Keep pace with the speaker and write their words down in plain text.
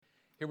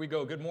Here we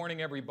go. Good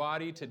morning,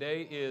 everybody.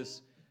 Today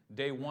is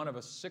day one of a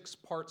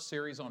 6-part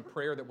series on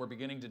prayer that we're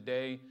beginning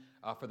today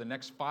for the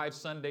next 5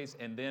 Sundays.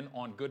 And then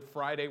on Good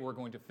Friday, we're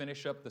going to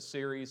finish up the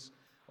series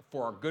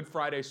for our Good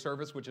Friday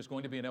service, which is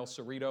going to be in El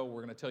Cerrito.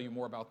 We're going to tell you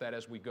more about that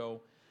as we go.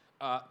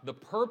 The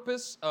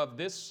purpose of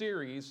this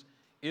series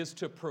is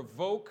to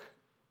provoke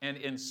and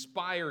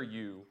inspire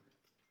you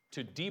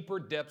to deeper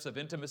depths of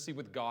intimacy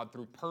with God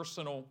through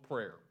personal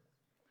prayer.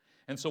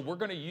 And so we're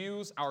going to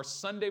use our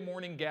Sunday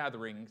morning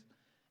gatherings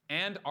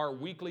and our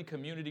weekly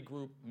community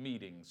group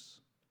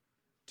meetings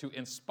to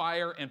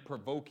inspire and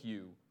provoke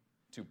you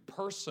to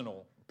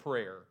personal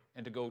prayer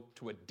and to go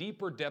to a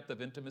deeper depth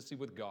of intimacy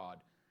with God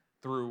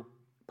through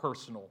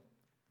personal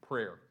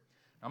prayer.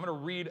 I'm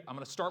going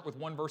to start with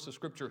one verse of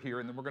scripture here,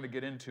 and then we're going to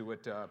get into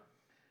it.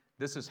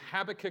 This is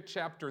Habakkuk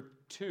chapter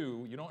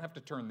 2. You don't have to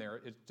turn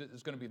there.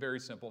 It's going to be very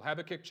simple.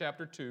 Habakkuk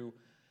chapter 2,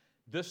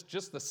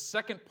 just the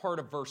second part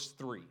of verse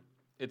 3.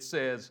 It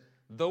says,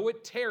 "Though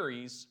it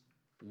tarries,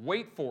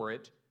 wait for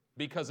it,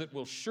 because it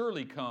will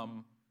surely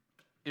come,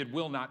 it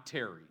will not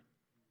tarry."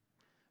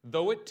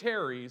 Though it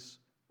tarries,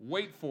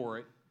 wait for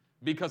it,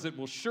 because it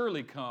will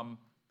surely come,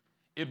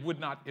 it will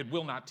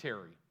not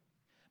tarry.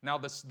 Now,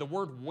 the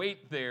word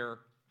wait there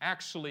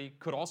actually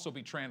could also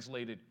be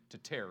translated to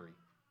tarry,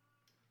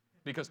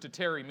 because to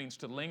tarry means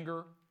to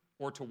linger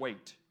or to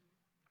wait.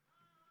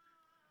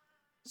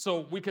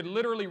 So we could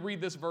literally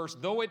read this verse,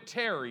 though it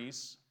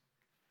tarries,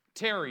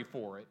 tarry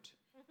for it,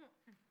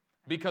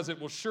 because it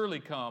will surely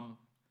come,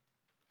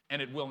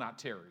 and it will not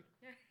tarry.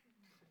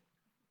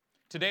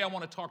 Today I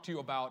want to talk to you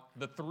about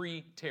the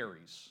 3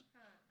 tarries.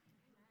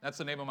 That's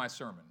the name of my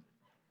sermon.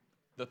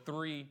 The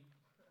 3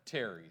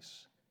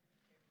 tarries.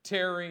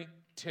 Tarry,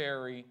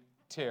 tarry,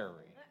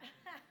 tarry.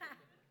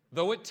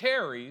 Though it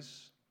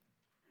tarries,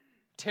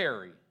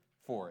 tarry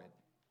for it,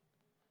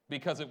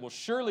 because it will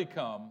surely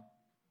come,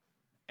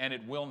 and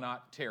it will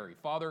not tarry.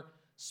 Father,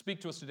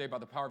 speak to us today by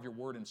the power of your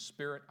word and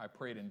spirit. I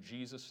pray it in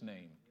Jesus'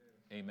 name.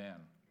 Amen.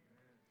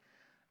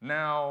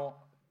 Now,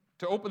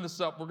 to open this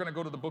up, we're going to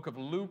go to the book of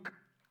Luke,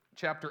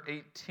 chapter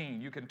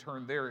 18. You can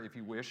turn there if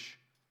you wish.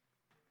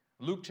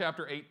 Luke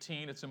chapter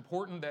 18. It's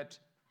important that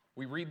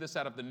we read this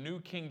out of the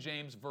New King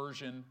James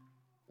Version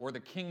or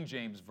the King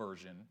James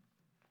Version,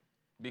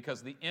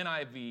 because the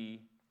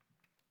NIV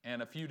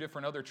and a few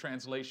different other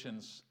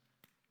translations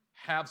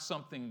have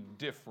something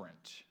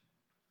different.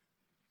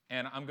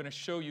 And I'm going to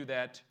show you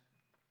that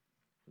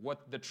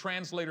what the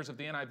translators of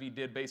the NIV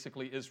did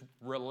basically is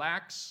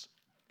relax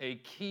a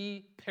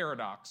key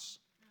paradox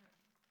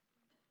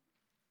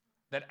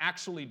that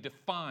actually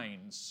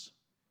defines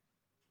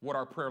what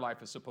our prayer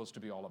life is supposed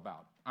to be all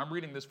about. I'm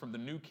reading this from the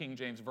New King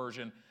James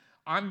Version.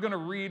 I'm going to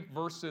read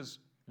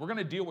we're going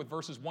to deal with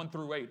verses 1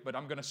 through 8, but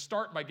I'm going to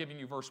start by giving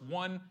you verse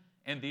 1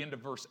 and the end of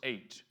verse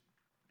 8.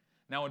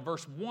 Now in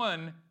verse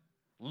 1,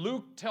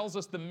 Luke tells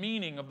us the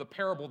meaning of the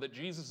parable that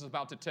Jesus is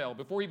about to tell.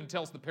 Before he even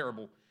tells the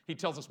parable, he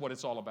tells us what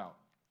it's all about.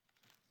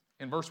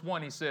 In verse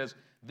 1, he says,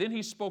 "Then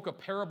he spoke a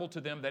parable to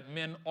them that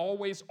men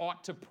always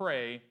ought to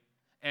pray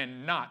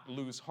and not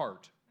lose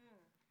heart."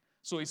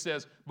 So he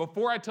says,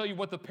 before I tell you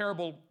what the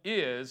parable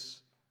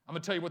is, I'm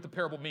going to tell you what the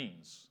parable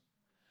means.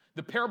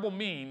 The parable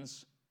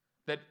means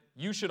that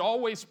you should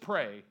always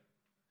pray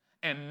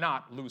and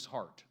not lose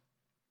heart.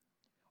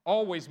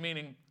 Always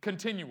meaning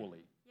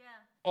continually,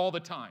 all the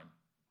time.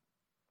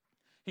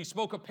 He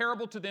spoke a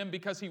parable to them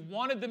because he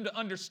wanted them to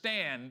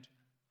understand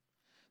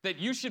that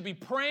you should be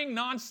praying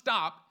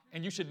nonstop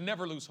and you should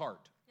never lose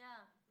heart.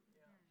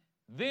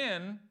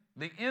 Then,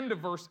 the end of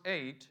verse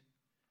 8,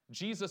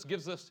 Jesus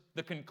gives us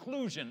the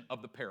conclusion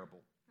of the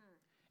parable.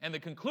 And the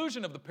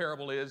conclusion of the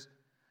parable is,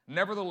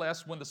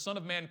 nevertheless, when the Son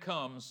of Man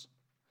comes,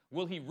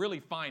 will he really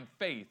find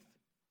faith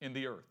in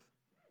the earth?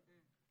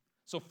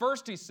 So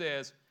first he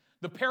says,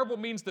 the parable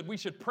means that we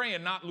should pray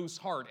and not lose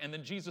heart. And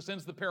then Jesus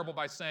ends the parable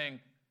by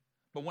saying,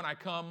 but when I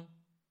come,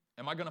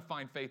 am I going to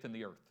find faith in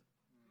the earth?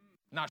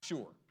 Not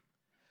sure.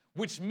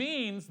 Which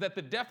means that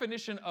the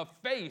definition of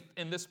faith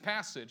in this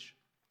passage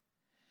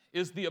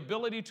is the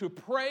ability to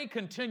pray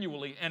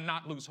continually and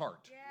not lose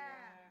heart.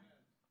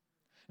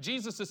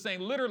 Jesus is saying,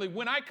 literally,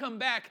 when I come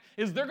back,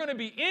 is there going to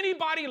be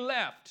anybody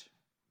left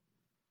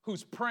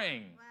who's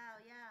praying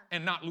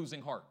and not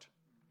losing heart?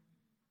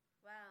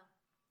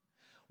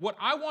 What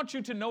I want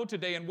you to know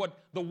today, and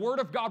what the Word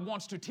of God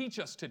wants to teach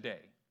us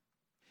today,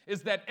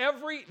 is that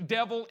every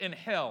devil in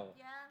hell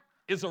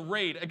is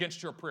arrayed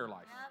against your prayer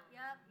life.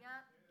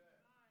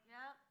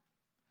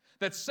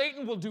 That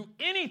Satan will do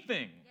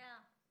anything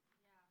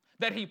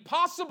that he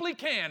possibly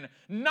can,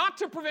 not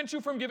to prevent you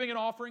from giving an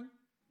offering,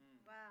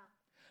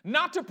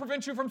 not to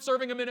prevent you from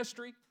serving a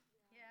ministry,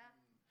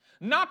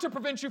 not to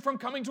prevent you from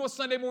coming to a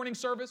Sunday morning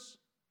service.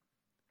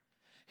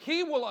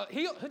 He'll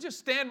just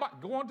stand by,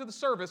 go on to the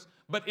service,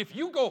 but if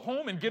you go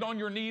home and get on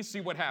your knees, see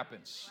what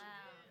happens.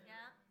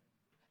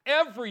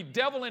 Every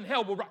devil in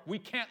hell we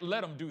can't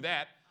let him do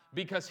that,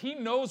 because he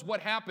knows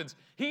what happens.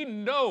 He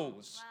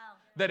knows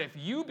that if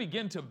you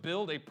begin to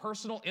build a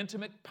personal,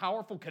 intimate,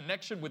 powerful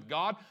connection with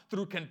God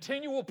through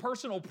continual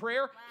personal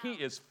prayer, He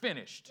is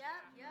finished.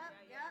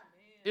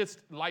 it's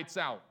lights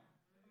out.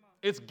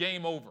 It's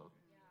game over.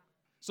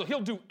 So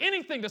he'll do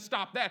anything to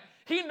stop that.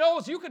 He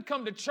knows you could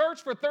come to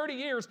church for 30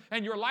 years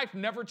and your life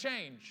never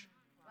change.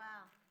 Wow.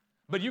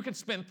 But you could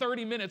spend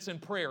 30 minutes in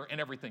prayer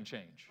and everything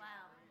change. Wow.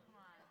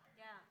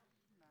 Yeah.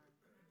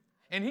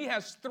 And he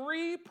has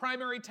 3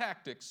 primary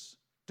tactics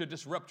to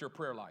disrupt your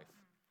prayer life.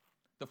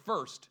 The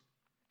first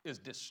is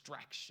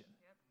distraction.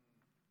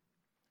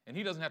 And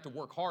he doesn't have to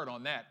work hard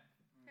on that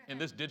in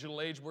this digital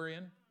age we're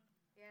in.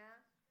 Yeah.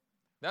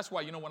 That's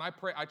why, when I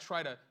pray, I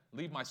try to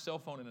leave my cell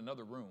phone in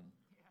another room.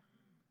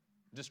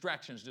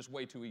 Distraction is just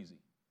way too easy.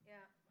 Yeah.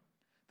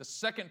 The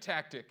second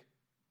tactic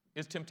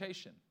is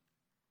temptation.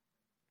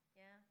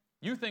 Yeah.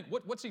 You think,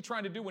 what's he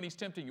trying to do when he's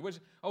tempting you?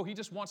 He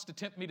just wants to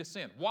tempt me to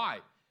sin. Why?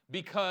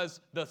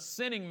 Because the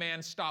sinning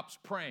man stops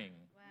praying.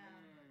 Wow.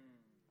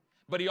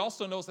 But he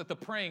also knows that the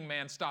praying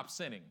man stops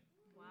sinning.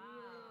 Wow.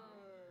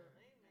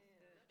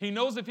 He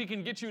knows if he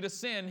can get you to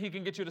sin, he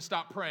can get you to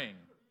stop praying.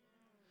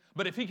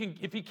 But if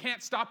he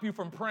can't stop you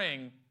from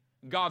praying,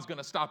 God's going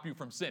to stop you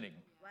from sinning.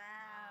 Wow.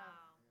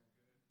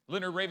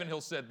 Leonard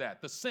Ravenhill said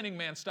that. The sinning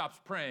man stops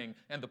praying,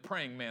 and the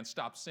praying man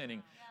stops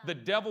sinning. The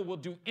devil will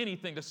do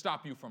anything to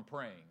stop you from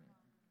praying.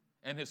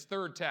 And his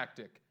third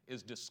tactic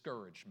is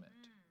discouragement.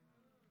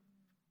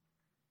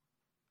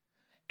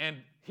 And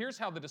here's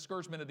how the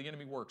discouragement of the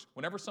enemy works.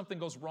 Whenever something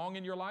goes wrong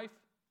in your life,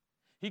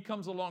 he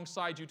comes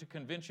alongside you to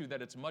convince you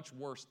that it's much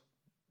worse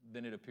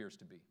than it appears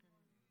to be.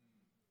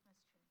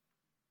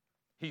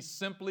 He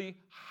simply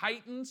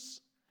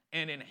heightens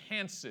and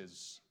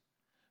enhances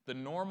the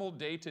normal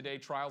day-to-day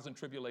trials and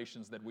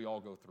tribulations that we all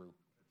go through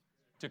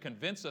to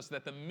convince us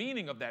that the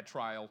meaning of that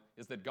trial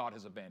is that God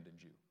has abandoned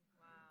you.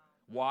 Wow.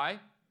 Why?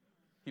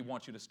 He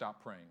wants you to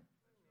stop praying.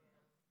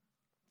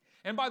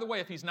 And by the way,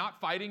 if he's not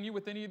fighting you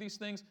with any of these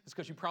things, it's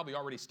because you probably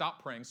already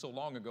stopped praying so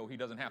long ago he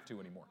doesn't have to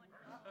anymore.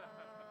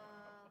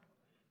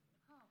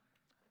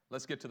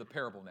 Let's get to the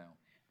parable now.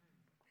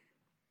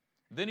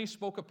 Then he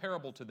spoke a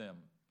parable to them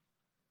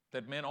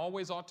that men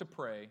always ought to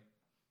pray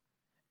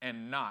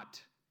and not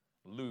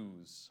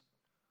lose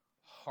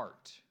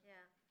heart. Yeah.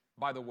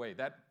 By the way,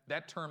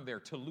 that term there,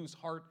 to lose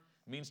heart,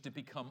 means to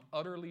become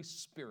utterly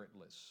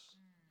spiritless.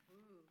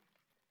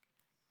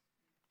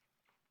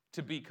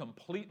 To be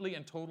completely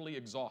and totally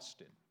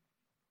exhausted.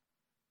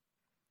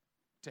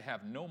 To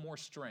have no more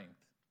strength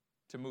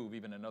to move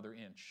even another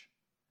inch.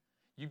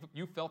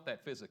 You've felt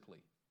that physically.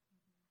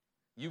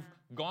 You've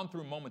gone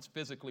through moments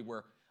physically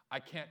where I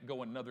can't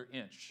go another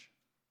inch.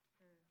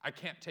 I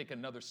can't take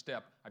another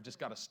step. I've just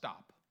got to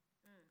stop.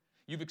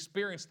 You've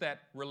experienced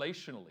that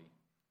relationally.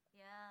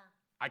 Yeah.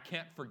 I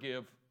can't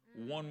forgive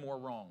one more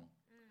wrong.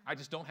 I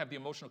just don't have the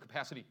emotional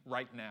capacity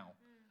right now.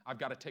 I've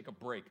got to take a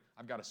break.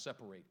 I've got to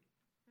separate.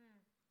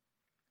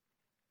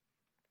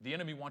 The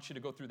enemy wants you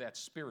to go through that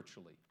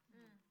spiritually.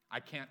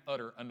 I can't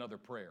utter another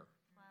prayer.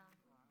 Wow.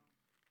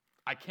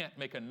 I can't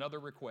make another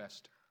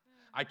request.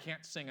 I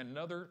can't sing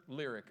another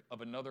lyric of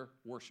another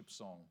worship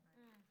song.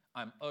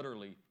 I'm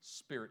utterly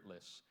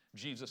spiritless.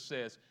 Jesus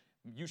says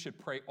you should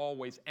pray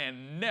always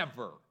and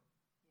never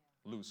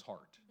lose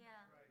heart. Yeah.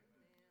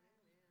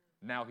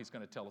 Now he's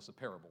going to tell us a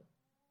parable.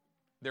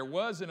 There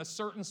was in a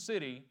certain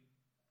city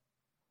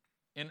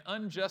an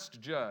unjust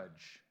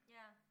judge. Yeah.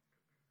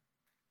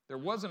 There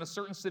was in a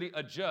certain city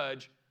a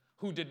judge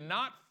who did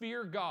not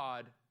fear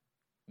God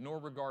nor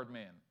regard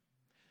man.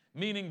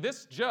 Meaning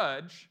this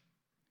judge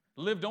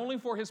lived only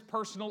for his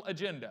personal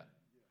agenda.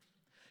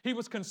 He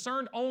was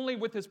concerned only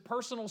with his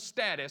personal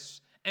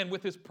status and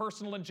with his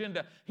personal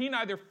agenda. He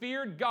neither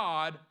feared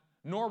God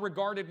nor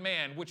regarded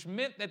man, which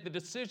meant that the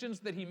decisions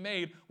that he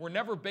made were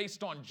never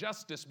based on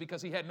justice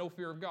because he had no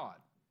fear of God.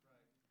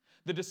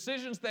 The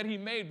decisions that he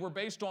made were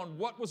based on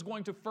what was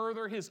going to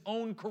further his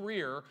own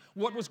career,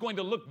 what was going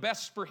to look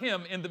best for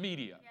him in the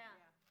media. Yeah.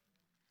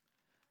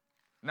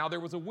 Now there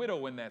was a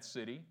widow in that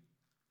city,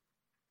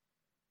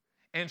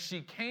 and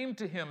she came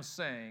to him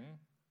saying,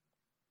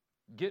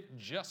 "Get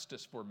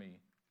justice for me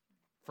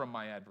from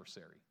my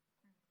adversary."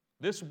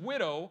 This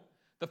widow,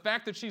 the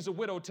fact that she's a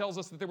widow tells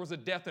us that there was a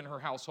death in her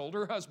household.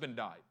 Her husband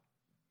died.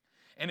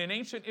 And in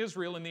ancient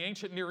Israel, in the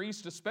ancient Near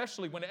East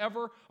especially,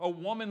 whenever a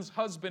woman's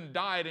husband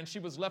died and she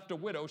was left a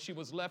widow, she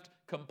was left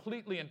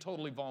completely and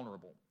totally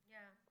vulnerable. Yeah.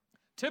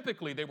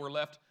 Typically, they were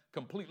left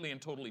completely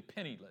and totally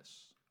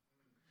penniless.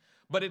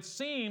 But it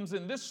seems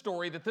in this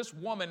story that this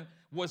woman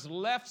was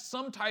left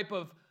some type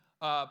of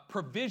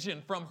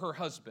provision from her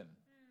husband.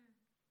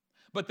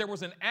 But there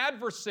was an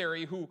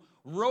adversary who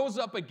rose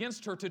up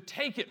against her to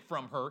take it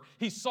from her.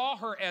 He saw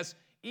her as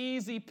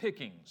easy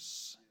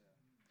pickings.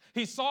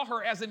 He saw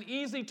her as an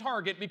easy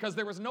target because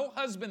there was no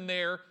husband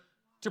there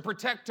to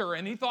protect her.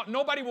 And he thought,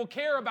 nobody will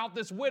care about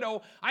this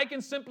widow. I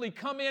can simply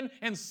come in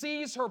and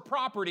seize her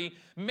property.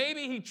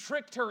 Maybe he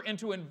tricked her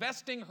into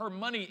investing her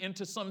money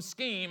into some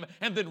scheme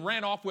and then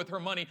ran off with her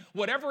money.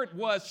 Whatever it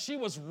was, she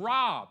was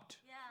robbed.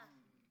 Yeah.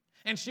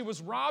 And she was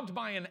robbed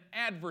by an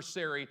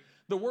adversary.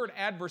 The word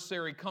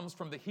adversary comes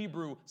from the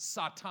Hebrew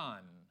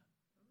Satan,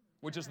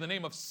 which is the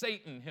name of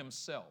Satan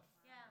himself.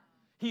 Yeah.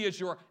 He is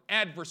your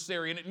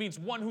adversary, and it means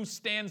one who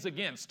stands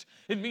against.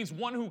 It means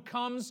one who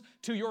comes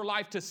to your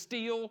life to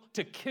steal,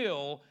 to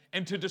kill,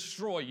 and to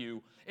destroy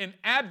you. An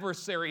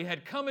adversary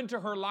had come into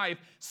her life,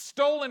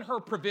 stolen her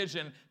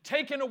provision,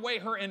 taken away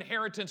her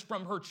inheritance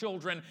from her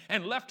children,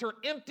 and left her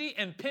empty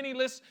and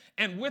penniless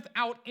and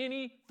without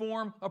any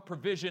form of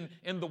provision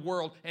in the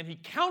world. And he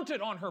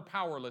counted on her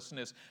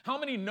powerlessness. How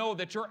many know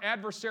that your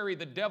adversary,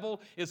 the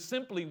devil, is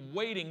simply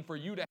waiting for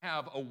you to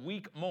have a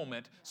weak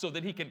moment so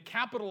that he can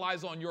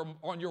capitalize on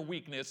your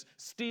weakness,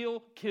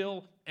 steal,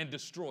 kill, and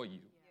destroy you?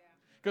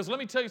 Because let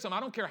me tell you something, I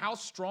don't care how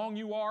strong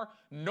you are,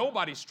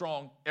 nobody's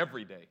strong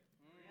every day.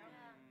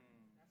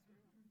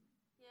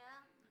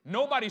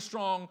 Nobody's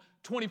strong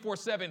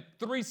 24/7,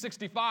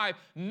 365.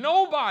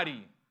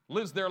 Nobody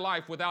lives their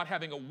life without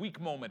having a weak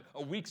moment,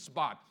 a weak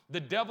spot. The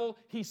devil,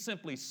 he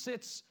simply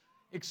sits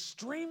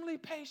extremely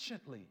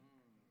patiently,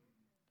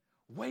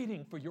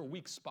 waiting for your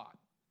weak spot,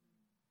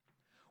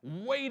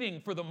 waiting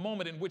for the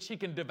moment in which he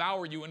can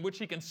devour you, in which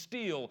he can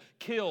steal,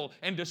 kill,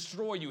 and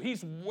destroy you.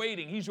 He's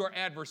waiting. He's your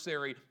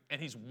adversary,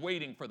 and he's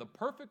waiting for the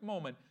perfect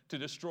moment to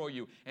destroy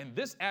you. And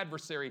this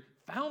adversary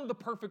found the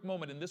perfect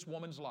moment in this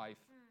woman's life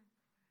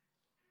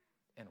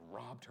and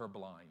robbed her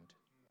blind.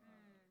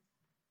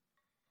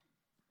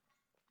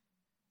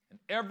 And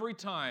every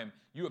time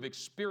you have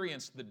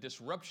experienced the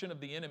disruption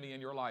of the enemy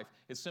in your life,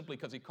 it's simply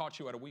because he caught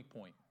you at a weak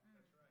point.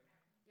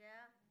 Yeah.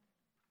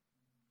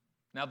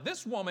 Now,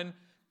 this woman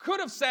could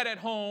have sat at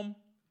home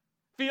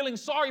feeling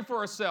sorry for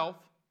herself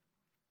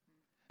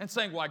and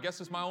saying, well, I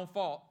guess it's my own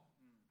fault.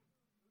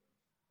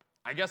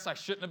 I guess I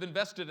shouldn't have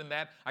invested in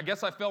that. I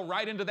guess I fell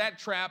right into that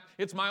trap.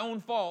 It's my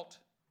own fault.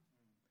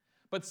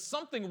 But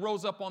something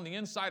rose up on the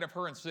inside of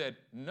her and said,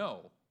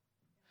 no,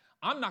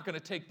 I'm not going to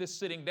take this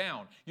sitting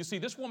down. You see,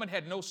 this woman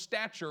had no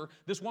stature.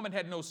 This woman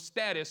had no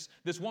status.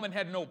 This woman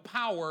had no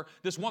power.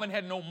 This woman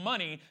had no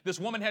money. This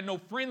woman had no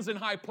friends in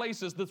high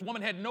places. This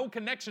woman had no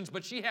connections,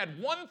 but she had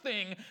one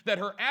thing that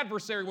her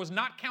adversary was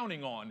not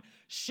counting on.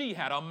 She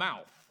had a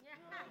mouth.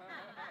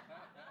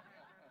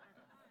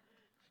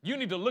 You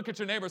need to look at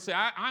your neighbor and say,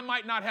 I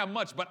might not have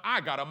much, but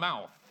I got a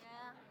mouth.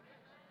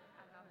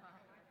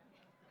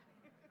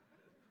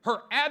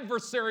 Her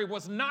adversary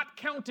was not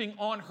counting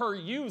on her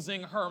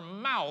using her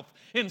mouth.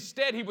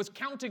 Instead, he was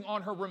counting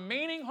on her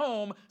remaining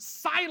home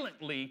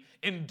silently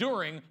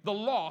enduring the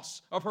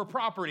loss of her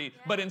property.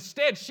 But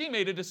instead, she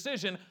made a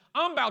decision.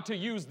 I'm about to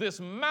use this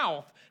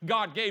mouth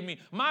God gave me.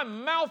 My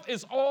mouth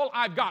is all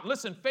I've got.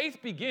 Listen,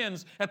 faith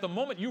begins at the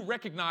moment you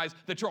recognize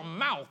that your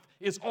mouth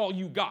is all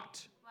you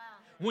got. Wow.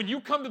 When you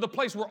come to the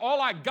place where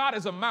all I got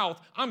is a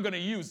mouth, I'm going to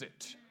use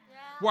it. Yeah.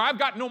 Where I've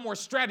got no more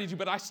strategy,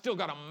 but I still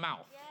got a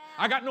mouth. Yeah.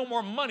 I got no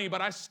more money,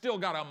 but I still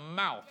got a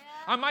mouth.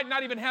 Yeah. I might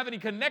not even have any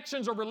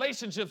connections or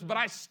relationships, but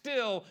I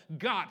still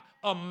got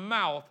a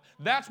mouth.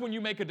 That's when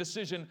you make a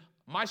decision.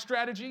 My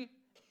strategy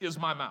is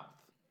my mouth.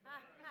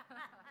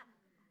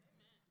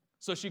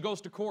 So she goes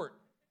to court.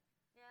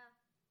 Yeah.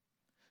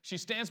 She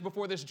stands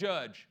before this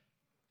judge,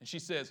 and she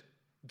says,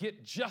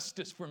 get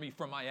justice for me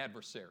from my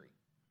adversary.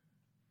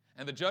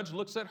 And the judge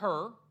looks at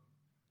her,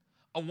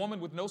 a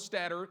woman with no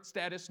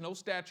status, no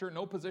stature,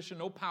 no position,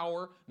 no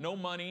power, no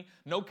money,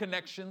 no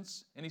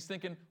connections. And he's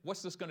thinking,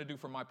 what's this going to do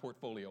for my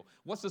portfolio?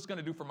 What's this going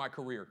to do for my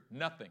career?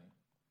 Nothing.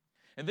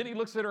 And then he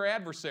looks at her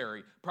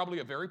adversary, probably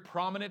a very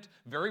prominent,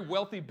 very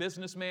wealthy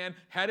businessman,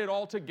 had it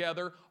all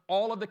together,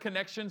 all of the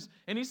connections.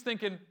 And he's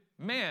thinking,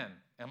 man,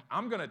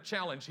 I'm going to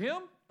challenge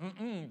him?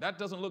 That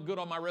doesn't look good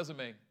on my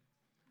resume.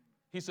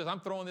 He says,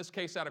 I'm throwing this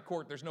case out of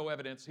court. There's no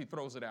evidence. He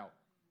throws it out.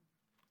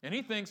 And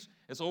he thinks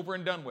it's over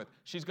and done with.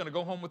 She's going to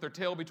go home with her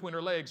tail between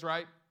her legs,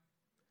 right?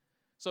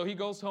 So he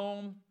goes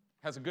home,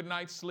 has a good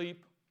night's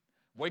sleep,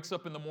 wakes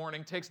up in the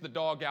morning, takes the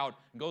dog out,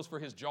 and goes for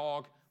his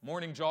jog,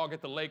 morning jog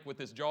at the lake with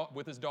his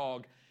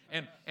dog.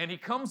 And he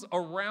comes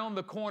around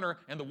the corner,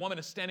 and the woman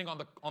is standing on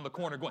the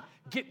corner going,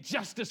 get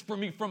justice for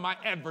me from my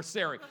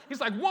adversary. He's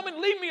like,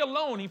 woman, leave me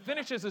alone. He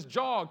finishes his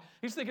jog.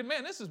 He's thinking,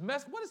 man, this is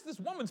mess. What is this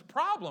woman's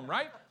problem,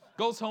 right?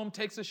 Goes home,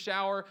 takes a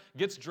shower,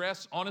 gets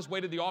dressed, on his way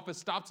to the office,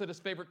 stops at his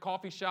favorite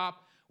coffee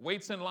shop,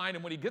 waits in line,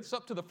 and when he gets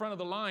up to the front of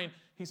the line,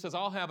 he says,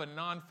 I'll have a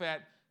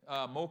non-fat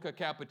mocha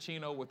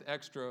cappuccino with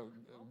extra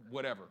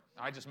whatever.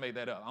 I just made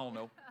that up. I don't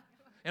know.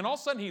 And all of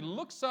a sudden, he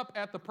looks up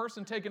at the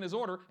person taking his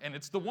order, and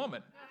it's the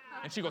woman.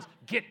 And she goes,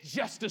 get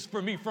justice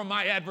for me from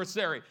my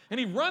adversary. And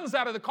he runs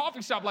out of the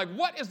coffee shop like,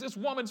 what is this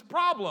woman's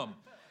problem?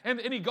 And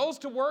he goes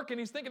to work, and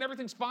he's thinking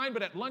everything's fine,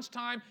 but at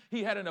lunchtime,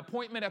 he had an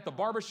appointment at the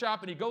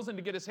barbershop, and he goes in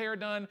to get his hair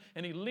done,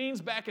 and he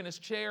leans back in his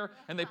chair,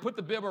 and they put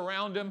the bib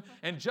around him,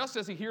 and just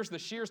as he hears the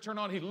shears turn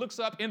on, he looks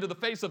up into the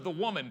face of the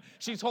woman.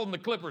 She's holding the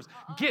clippers.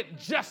 Get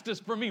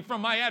justice for me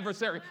from my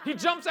adversary. He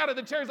jumps out of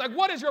the chair. He's like,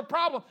 what is your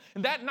problem?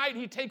 And that night,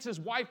 he takes his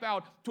wife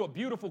out to a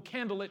beautiful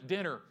candlelit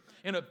dinner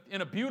in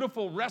a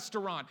beautiful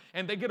restaurant,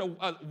 and they get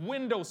a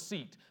window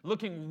seat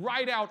looking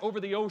right out over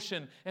the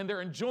ocean, and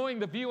they're enjoying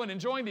the view and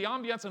enjoying the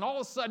ambiance, and all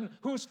of a sudden,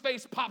 whose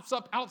face pops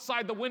up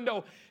outside the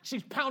window?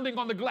 She's pounding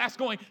on the glass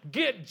going,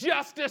 get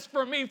justice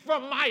for me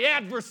from my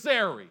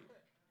adversary.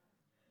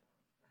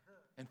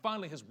 And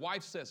finally, his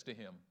wife says to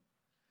him,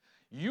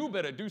 You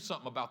better do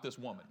something about this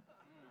woman.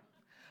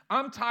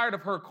 I'm tired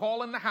of her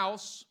calling the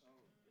house.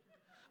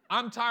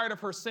 I'm tired of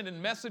her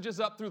sending messages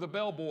up through the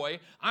bellboy.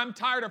 I'm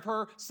tired of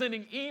her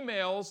sending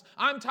emails.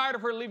 I'm tired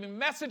of her leaving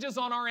messages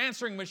on our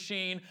answering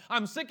machine.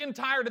 I'm sick and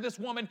tired of this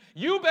woman.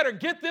 You better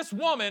get this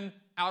woman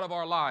out of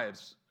our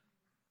lives.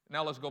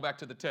 Now let's go back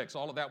to the text.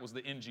 All of that was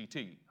the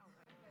NGT,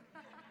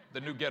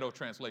 the New Ghetto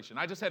Translation.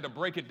 I just had to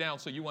break it down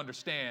so you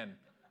understand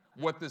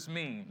what this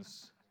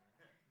means.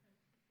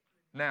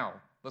 Now,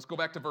 let's go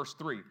back to verse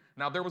 3.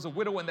 Now, there was a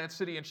widow in that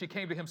city, and she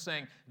came to him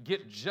saying,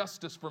 get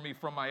justice for me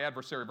from my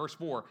adversary. Verse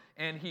 4,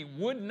 and he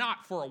would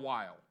not for a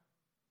while.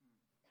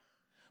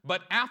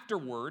 But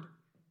afterward,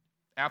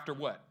 after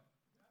what?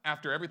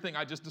 After everything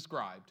I just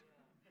described,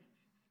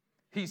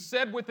 he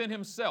said within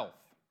himself,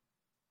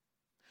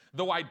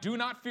 though I do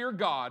not fear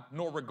God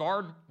nor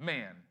regard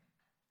man,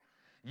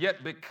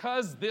 yet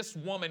because this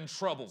woman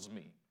troubles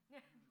me,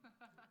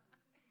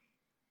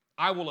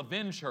 I will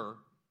avenge her,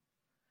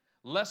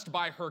 lest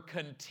by her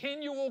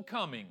continual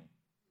coming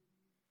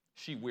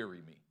she weary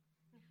me.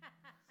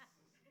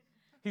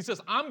 He says,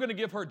 I'm going to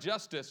give her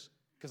justice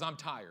because I'm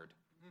tired.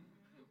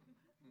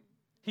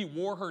 He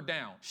wore her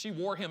down. She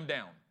wore him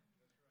down.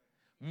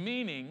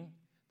 Meaning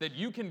that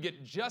you can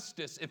get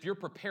justice if you're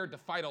prepared to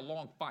fight a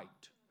long fight.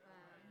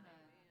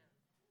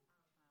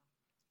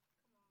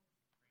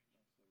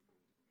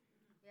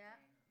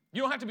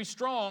 You don't have to be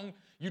strong,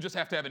 you just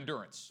have to have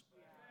endurance.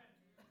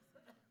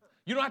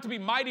 You don't have to be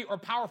mighty or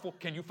powerful.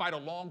 Can you fight a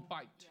long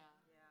fight?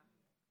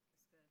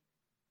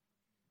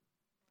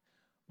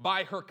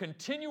 By her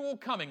continual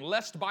coming,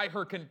 lest by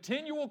her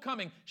continual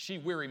coming she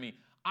weary me.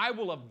 I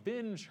will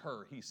avenge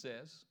her, he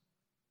says,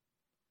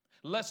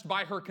 lest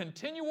by her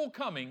continual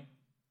coming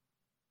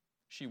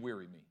she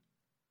weary me.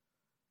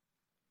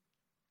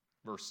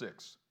 Verse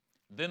 6,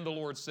 then the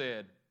Lord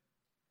said,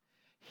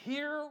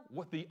 hear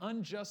what the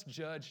unjust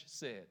judge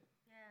said.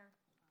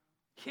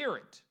 Hear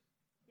it.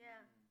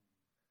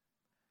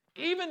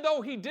 Even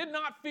though he did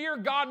not fear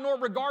God nor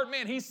regard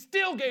man, he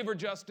still gave her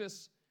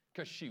justice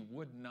because she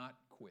would not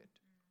quit.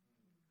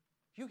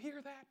 You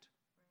hear that?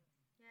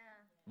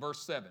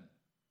 Verse 7.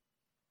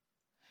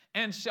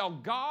 And shall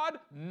God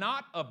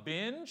not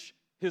avenge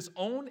his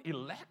own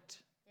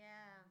elect?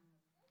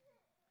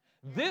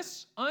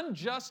 This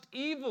unjust,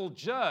 evil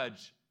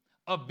judge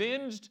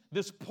avenged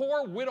this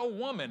poor widow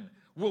woman.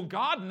 Will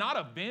God not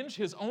avenge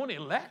his own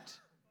elect?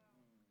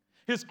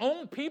 His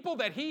own people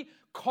that he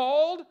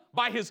called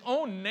by his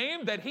own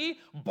name, that he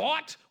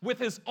bought with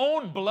his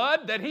own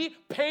blood, that he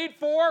paid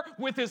for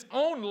with his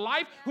own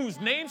life, whose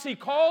names he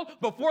called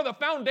before the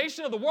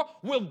foundation of the world.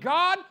 Will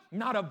God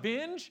not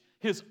avenge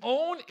his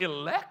own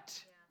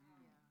elect?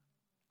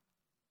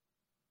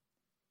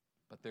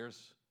 But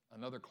there's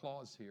another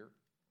clause here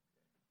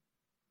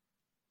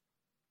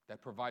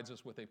that provides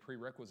us with a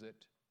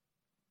prerequisite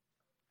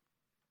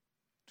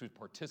to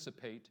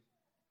participate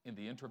in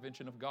the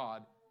intervention of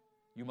God.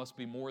 You must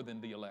be more than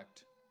the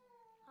elect.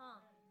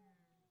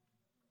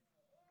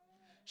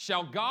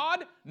 Shall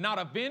God not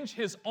avenge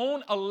his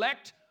own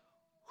elect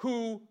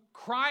who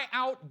cry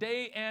out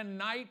day and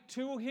night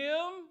to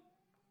him?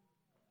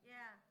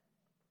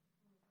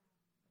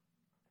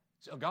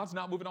 So God's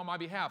not moving on my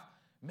behalf.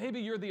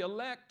 Maybe you're the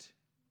elect,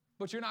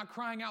 but you're not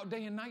crying out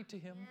day and night to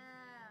him.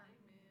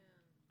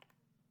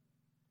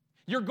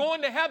 You're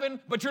going to heaven,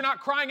 but you're not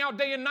crying out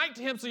day and night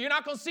to him, so you're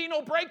not going to see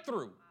no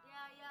breakthrough.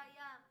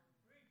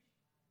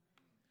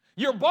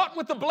 You're bought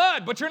with the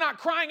blood, but you're not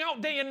crying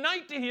out day and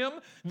night to him.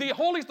 The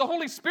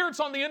Holy Spirit's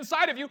on the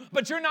inside of you,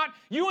 but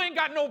you ain't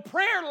got no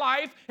prayer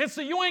life, and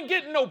so you ain't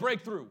getting no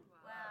breakthrough.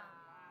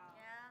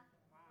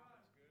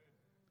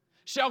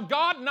 Shall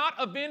God not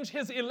avenge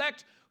his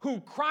elect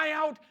who cry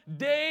out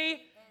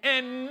day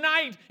and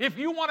night? If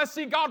you want to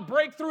see God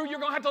break through, you're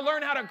going to have to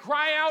learn how to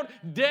cry out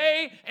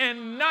day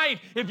and night.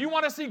 If you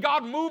want to see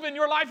God move in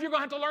your life, you're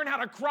going to have to learn how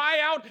to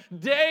cry out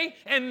day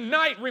and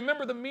night.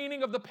 Remember the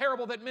meaning of the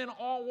parable that men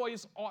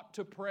always ought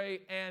to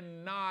pray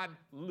and not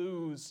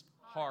lose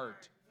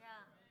heart.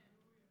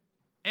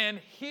 And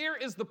here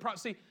is the problem.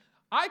 See,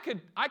 I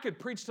could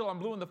preach till I'm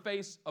blue in the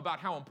face about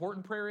how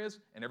important prayer is,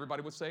 and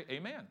everybody would say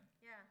amen.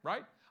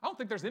 Right? I don't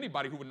think there's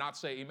anybody who would not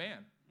say amen.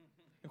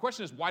 The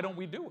question is, why don't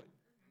we do it?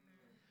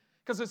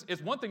 Because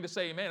it's one thing to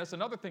say amen. It's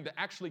another thing to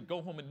actually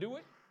go home and do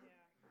it.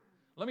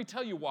 Let me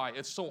tell you why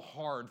it's so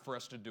hard for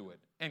us to do it.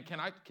 And can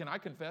I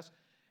confess,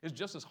 it's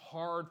just as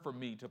hard for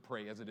me to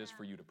pray as it is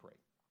for you to pray.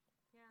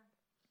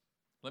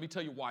 Let me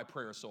tell you why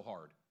prayer is so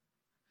hard.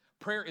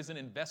 Prayer is an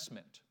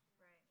investment,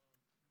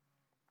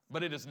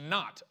 but it is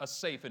not a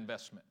safe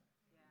investment.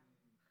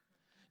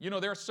 You know,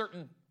 there are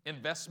certain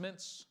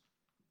investments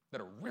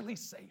that are really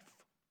safe.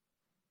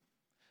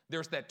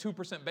 There's that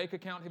 2% bank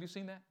account. Have you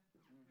seen that?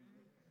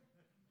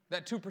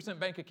 That 2%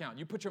 bank account.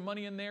 You put your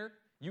money in there,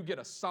 you get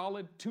a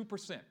solid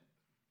 2%.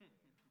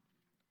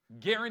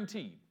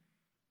 Guaranteed.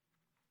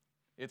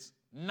 It's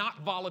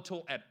not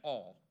volatile at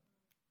all.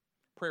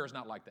 Prayer is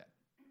not like that.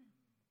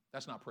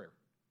 That's not prayer.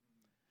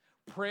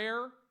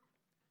 Prayer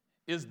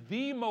is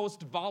the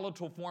most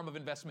volatile form of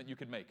investment you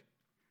could make.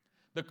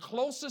 The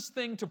closest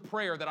thing to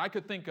prayer that I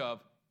could think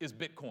of is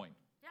Bitcoin.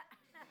 Yeah.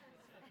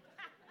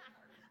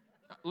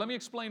 Let me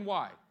explain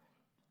why.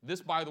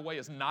 This, by the way,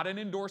 is not an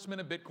endorsement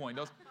of Bitcoin.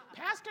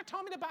 Pastor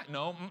told me to buy.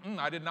 No,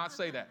 I did not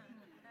say that.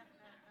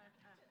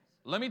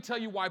 Let me tell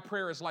you why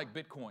prayer is like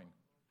Bitcoin.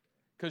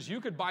 Because you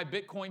could buy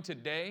Bitcoin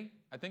today.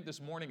 I think this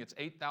morning it's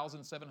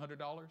 $8,700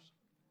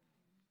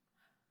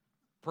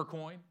 per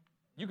coin.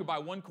 You could buy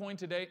one coin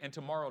today, and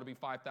tomorrow it'll be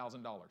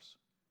 $5,000.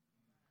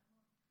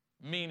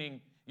 Meaning,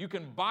 you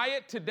can buy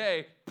it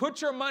today,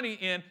 put your money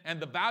in, and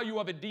the value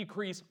of it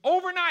decrease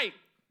overnight.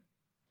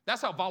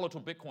 That's how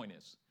volatile Bitcoin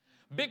is.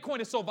 Bitcoin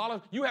is so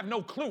volatile, you have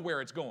no clue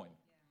where it's going.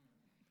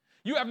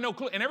 You have no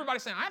clue. And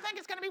everybody's saying, I think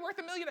it's going to be worth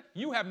 $1 million.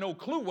 You have no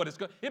clue what it's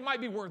going to. It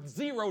might be worth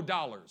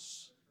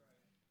 $0.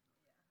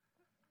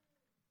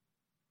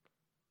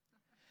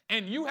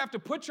 And you have to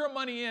put your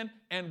money in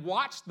and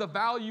watch the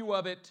value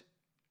of it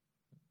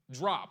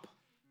drop.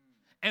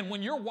 And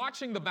when you're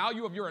watching the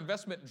value of your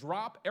investment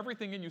drop,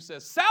 everything in you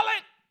says, sell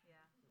it.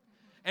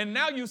 Yeah. And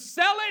now you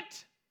sell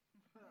it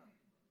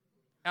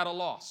at a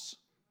loss.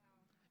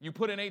 You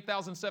put in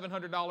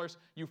 $8,700,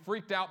 you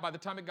freaked out. By the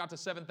time it got to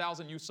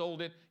 $7,000, you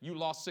sold it, you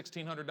lost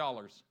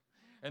 $1,600.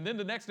 And then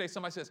the next day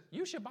somebody says,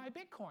 you should buy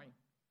Bitcoin.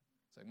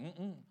 It's like,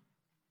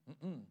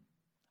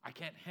 I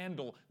can't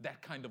handle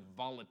that kind of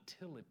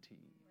volatility.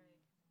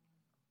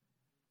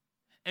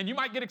 And you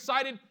might get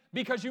excited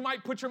because you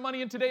might put your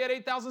money in today at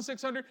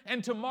 $8,600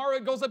 and tomorrow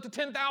it goes up to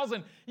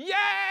 $10,000.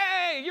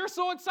 Yay! You're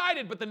so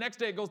excited. But the next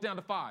day it goes down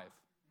to $5,000.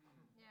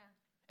 Yeah.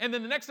 And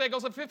then the next day it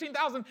goes up to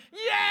 $15,000.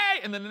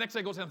 Yay! And then the next day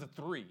it goes down to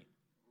 $3,000.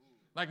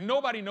 Like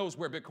nobody knows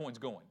where Bitcoin's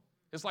going.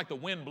 It's like the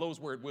wind blows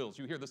where it wills.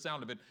 You hear the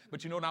sound of it,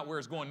 but you know not where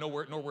it's going, nor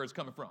where it's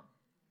coming from.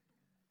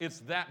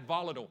 It's that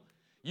volatile.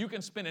 You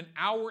can spend an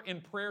hour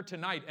in prayer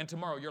tonight and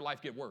tomorrow your life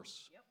get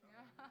worse. Yep.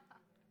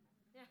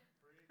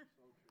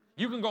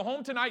 You can go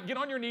home tonight, get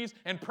on your knees,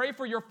 and pray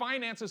for your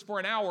finances for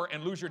an hour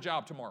and lose your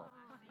job tomorrow.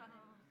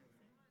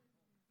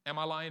 Am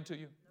I lying to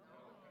you?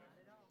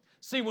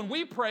 See, when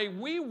we pray,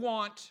 we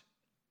want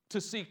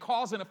to see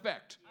cause and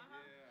effect.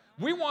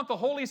 We want the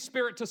Holy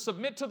Spirit to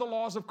submit to the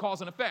laws of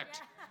cause and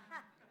effect.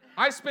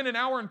 I spend an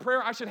hour in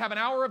prayer, I should have an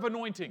hour of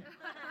anointing.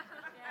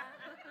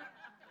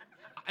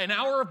 An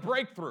hour of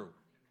breakthrough.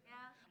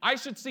 I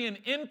should see an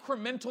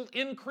incremental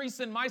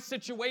increase in my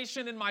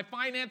situation, in my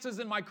finances,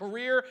 in my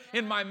career,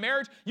 in my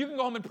marriage. You can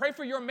go home and pray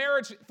for your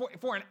marriage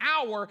for an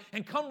hour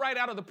and come right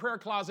out of the prayer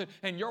closet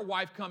and your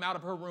wife come out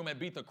of her room and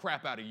beat the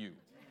crap out of you.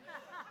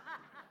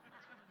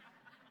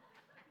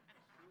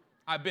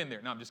 I've been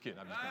there. No, I'm just kidding.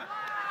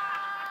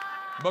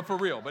 But for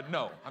real, but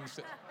no. I'm just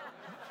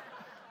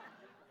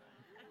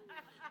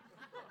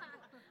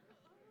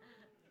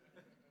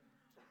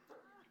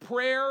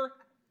Prayer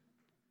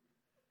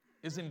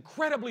is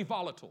incredibly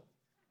volatile.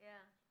 Yeah.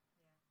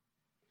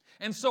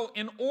 And so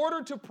in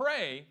order to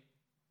pray,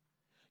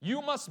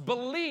 you must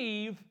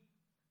believe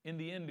in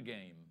the end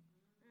game.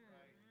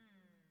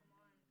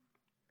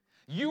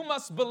 You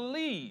must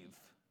believe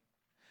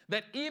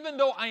that even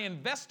though I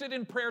invested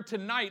in prayer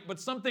tonight, but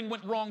something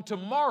went wrong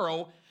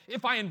tomorrow,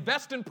 if I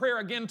invest in prayer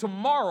again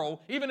tomorrow,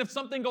 even if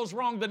something goes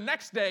wrong the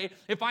next day,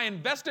 if I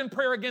invest in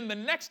prayer again the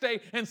next day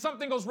and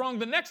something goes wrong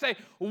the next day,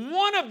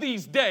 one of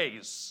these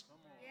days,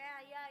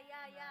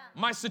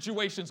 my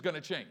situation's going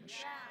to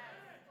change.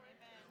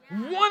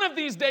 One of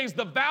these days,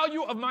 the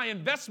value of my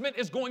investment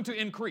is going to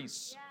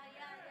increase.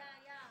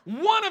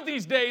 One of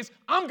these days,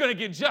 I'm going to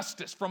get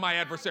justice from my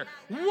adversary.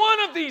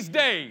 One of these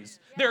days,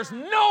 there's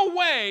no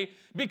way,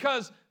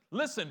 because,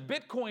 listen,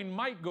 Bitcoin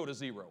might go to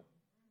zero,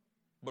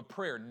 but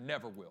prayer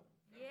never will.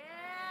 Yeah.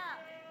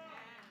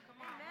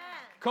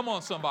 Come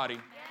on, somebody.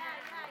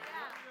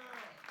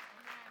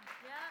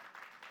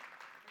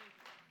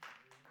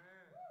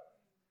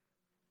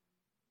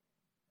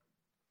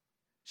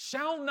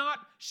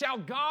 Shall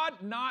God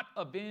not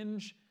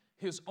avenge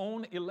his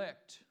own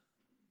elect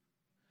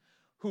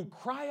who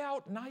cry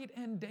out night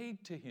and day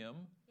to him?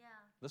 Yeah.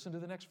 Listen to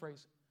the next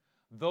phrase.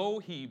 Though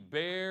he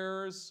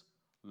bears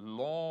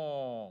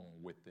long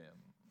with them.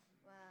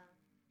 Wow.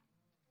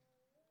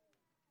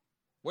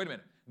 Wait a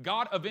minute.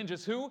 God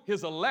avenges who?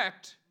 His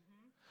elect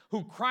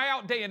who cry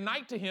out day and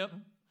night to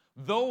him,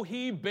 though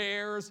he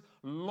bears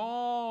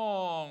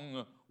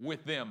long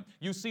with them.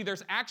 You see,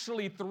 there's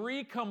actually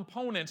three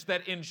components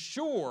that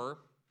ensure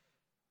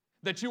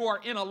that you are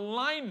in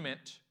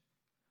alignment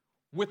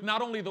with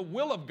not only the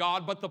will of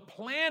God, but the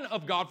plan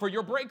of God for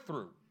your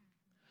breakthrough.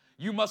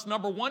 You must,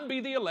 number one, be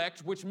the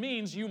elect, which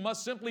means you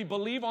must simply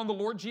believe on the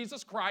Lord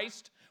Jesus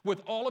Christ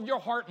with all of your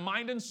heart,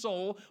 mind, and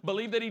soul.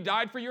 Believe that he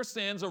died for your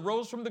sins,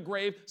 arose from the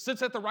grave,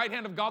 sits at the right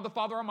hand of God the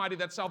Father Almighty,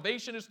 that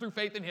salvation is through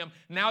faith in him.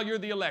 Now you're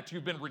the elect.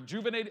 You've been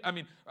rejuvenated.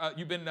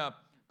 You've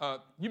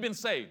been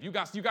saved. You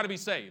got to be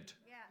saved.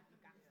 Yeah.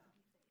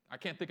 I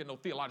can't think of no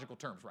theological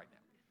terms right now.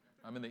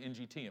 I'm in the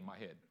NGT in my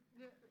head.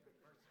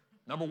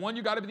 Number one,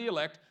 you got to be the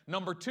elect.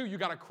 Number two, you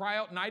got to cry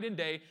out night and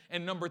day.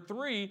 And number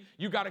three,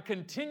 you got to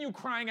continue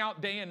crying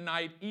out day and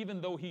night,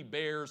 even though he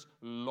bears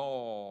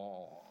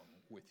long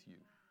with you.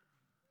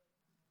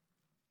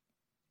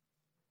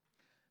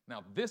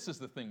 Now, this is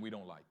the thing we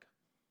don't like.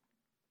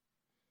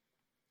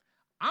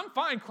 I'm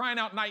fine crying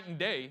out night and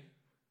day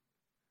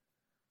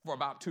for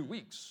about 2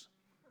 weeks.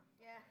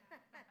 Yeah.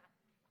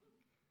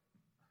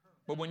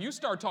 But when you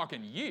start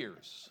talking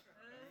years,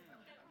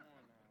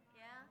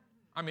 Yeah.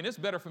 I mean, it's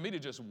better for me to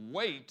just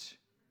wait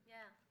Yeah.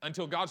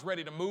 until God's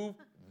ready to move,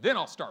 then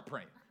I'll start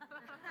praying.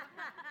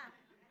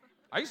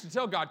 I used to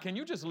tell God, can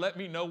you just let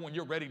me know when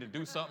you're ready to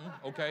do something,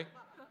 okay?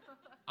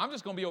 I'm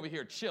just going to be over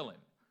here chilling.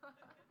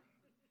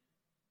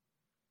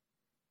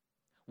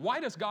 Why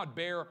does God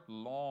bear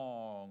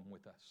long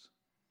with us?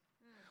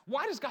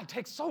 Why does God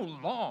take so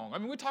long? I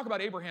mean, we talk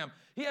about Abraham.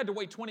 He had to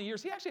wait 20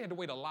 years. He actually had to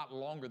wait a lot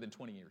longer than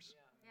 20 years.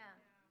 Yeah.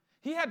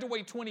 He had to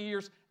wait 20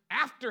 years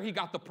after he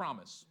got the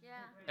promise Yeah.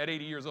 at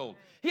 80 years old.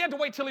 He had to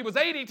wait till he was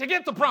 80 to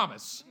get the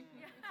promise.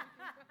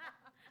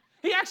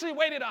 He actually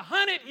waited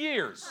 100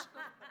 years.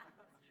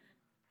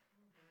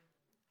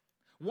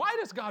 Why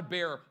does God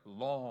bear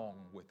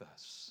long with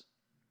us?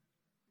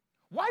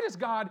 Why does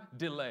God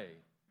delay?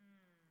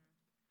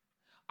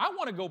 I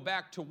want to go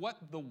back to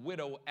what the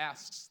widow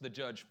asks the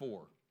judge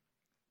for.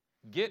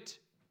 Get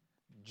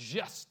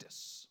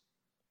justice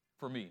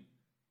for me,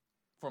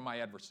 for my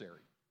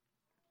adversary.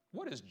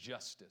 What is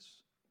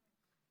justice?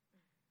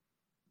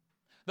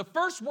 The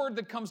first word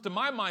that comes to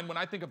my mind when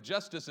I think of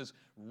justice is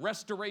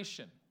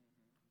restoration.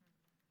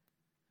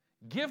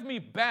 Give me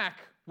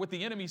back what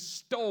the enemy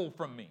stole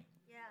from me.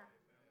 Yeah.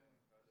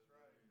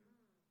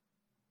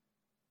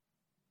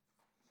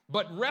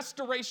 But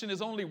restoration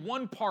is only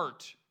one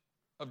part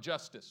of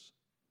justice.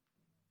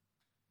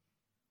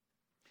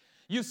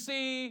 You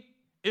see,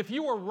 if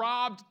you were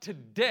robbed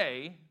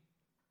today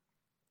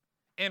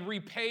and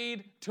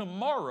repaid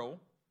tomorrow,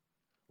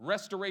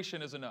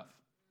 restoration is enough.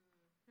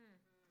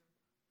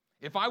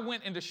 If I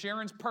went into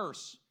Sharon's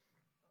purse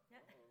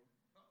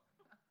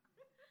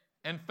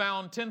and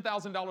found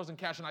 $10,000 in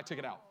cash and I took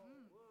it out,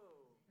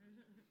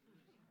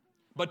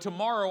 but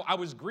tomorrow I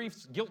was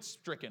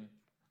guilt-stricken,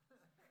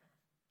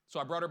 so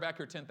I brought her back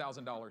here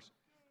 $10,000.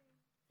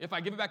 If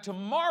I give it back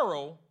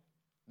tomorrow,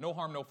 no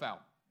harm, no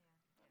foul.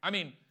 I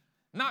mean,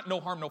 not no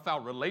harm, no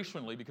foul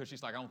relationally, because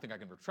she's like, I don't think I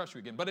can trust you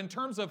again. But in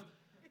terms of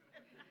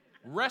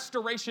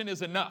restoration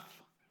is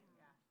enough.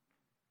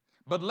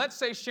 But let's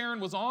say Sharon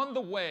was on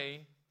the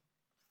way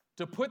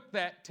to put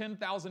that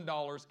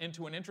 $10,000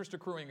 into an interest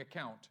accruing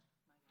account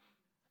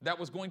that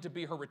was going to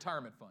be her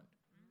retirement fund.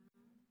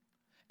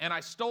 And I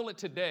stole it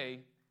today,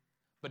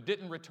 but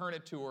didn't return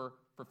it to her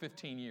for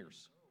 15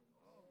 years.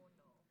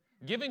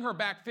 Giving her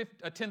back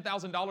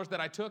 $10,000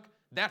 that I took,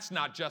 that's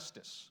not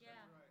justice. Yeah.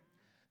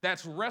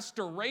 That's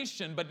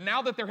restoration. But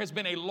now that there has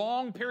been a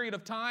long period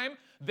of time,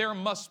 there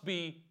must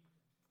be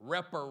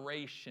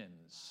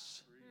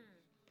reparations.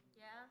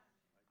 Yeah.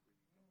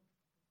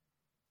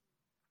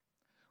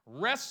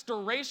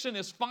 Restoration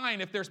is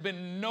fine if there's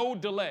been no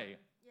delay.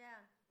 Yeah.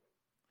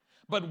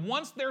 But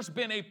once there's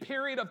been a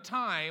period of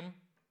time,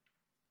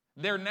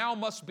 there now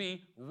must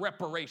be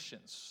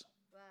reparations.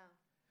 Wow.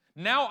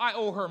 Now I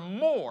owe her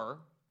more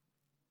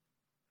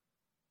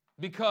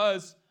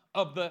because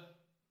of the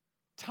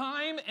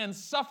time and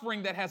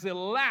suffering that has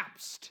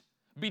elapsed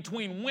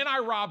between when I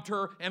robbed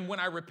her and when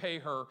I repay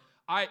her.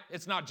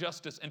 It's not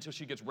justice until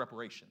she gets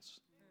reparations.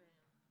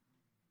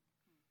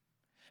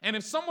 And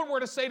if someone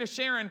were to say to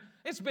Sharon,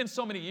 it's been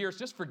so many years,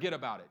 just forget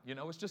about it. You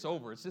know, it's just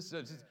over. It's just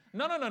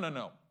no.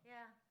 Yeah.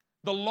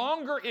 The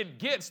longer it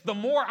gets, the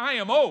more I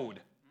am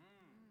owed.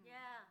 Yeah.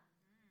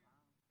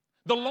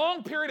 The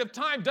long period of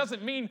time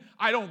doesn't mean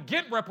I don't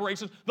get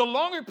reparations. The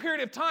longer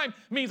period of time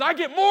means I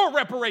get more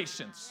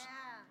reparations. Yeah.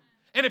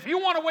 And if you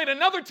want to wait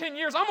another 10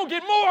 years, I'm going to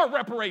get more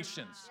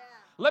reparations. Yeah.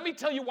 Let me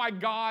tell you why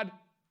God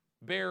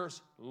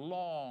bears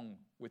long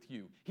with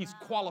you. He's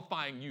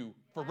qualifying you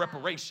for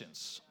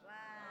reparations. Wow.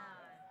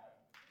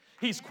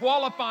 He's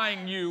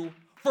qualifying you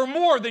for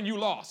more than you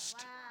lost.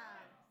 Wow.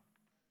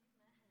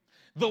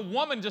 The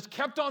woman just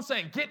kept on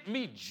saying, get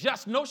me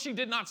just. No, she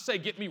did not say,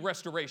 get me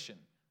restoration.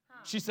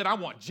 She said, I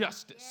want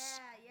justice.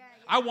 Yeah.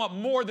 I want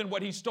more than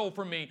what he stole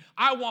from me.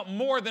 I want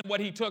more than what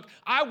he took.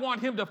 I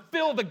want him to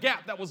fill the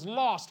gap that was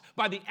lost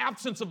by the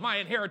absence of my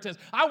inheritance.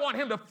 I want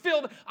him to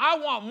I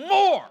want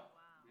more.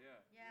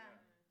 Yeah.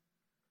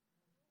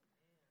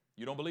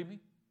 You don't believe me?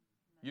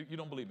 You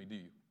don't believe me, do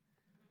you?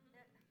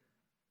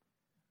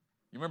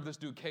 You remember this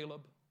dude,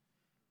 Caleb?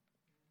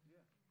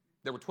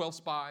 There were 12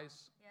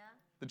 spies. Yeah.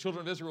 The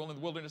children of Israel in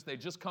the wilderness,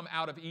 they'd just come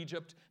out of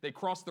Egypt. They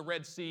crossed the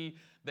Red Sea.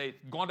 They'd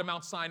gone to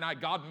Mount Sinai.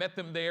 God met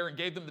them there and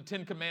gave them the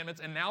 10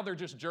 Commandments. And now they're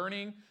just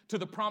journeying to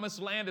the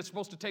promised land. It's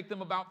supposed to take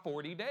them about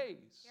 40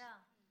 days. Yeah.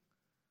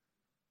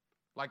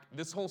 Like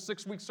this whole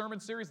 6-week sermon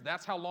series,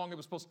 that's how long it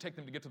was supposed to take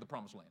them to get to the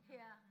promised land. Yeah.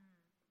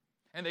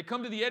 And they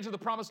come to the edge of the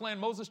promised land.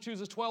 Moses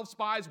chooses 12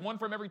 spies, one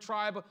from every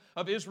tribe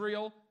of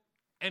Israel.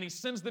 And he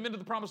sends them into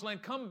the promised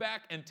land. Come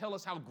back and tell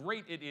us how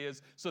great it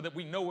is so that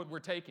we know what we're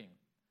taking.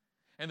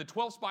 And the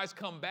 12 spies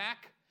come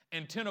back,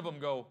 and 10 of them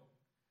go,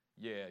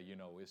 yeah, you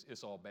know,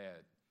 it's all bad.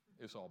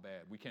 It's all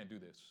bad. We can't do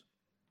this.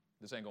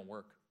 This ain't going to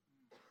work.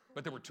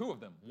 But there were 2 of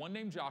them, one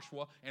named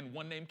Joshua and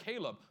one named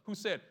Caleb, who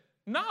said,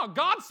 No,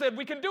 God said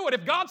we can do it.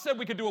 If God said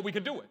we could do it, we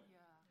could do it.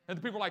 And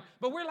the people are like,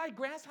 but we're like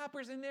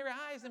grasshoppers in their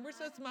eyes, and we're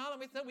so small, and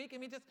we're so weak,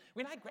 and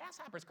we're like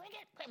grasshoppers.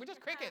 We're just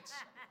crickets.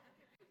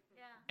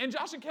 Yeah. And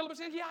Joshua and Caleb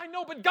said, yeah, I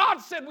know, but God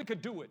said we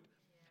could do it.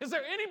 Is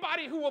there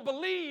anybody who will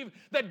believe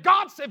that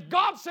God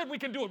said we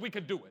can do it, we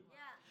could do it? Yeah.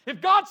 If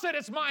God said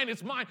it's mine,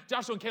 it's mine.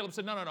 Joshua and Caleb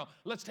said, no,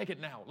 let's take it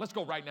now. Let's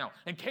go right now.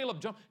 And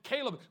Caleb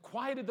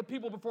quieted the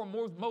people before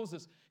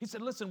Moses. He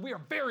said, listen, we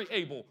are very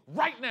able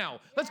right now.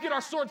 Let's get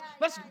our swords.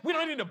 We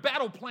don't need a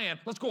battle plan.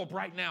 Let's go up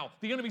right now.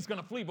 The enemy's going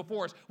to flee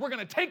before us. We're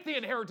going to take the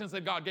inheritance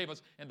that God gave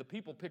us. And the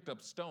people picked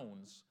up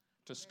stones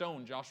to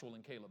stone Joshua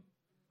and Caleb.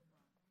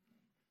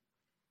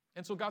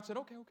 And so God said,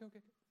 okay.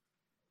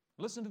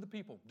 Listen to the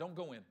people. Don't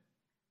go in.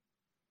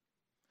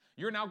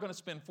 You're now going to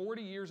spend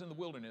 40 years in the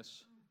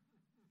wilderness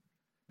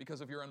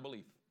because of your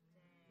unbelief.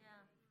 Yeah.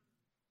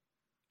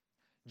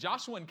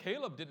 Joshua and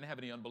Caleb didn't have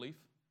any unbelief,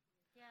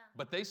 Yeah.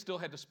 but they still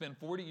had to spend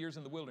 40 years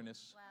in the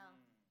wilderness Wow.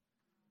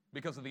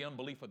 because of the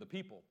unbelief of the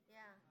people. Yeah.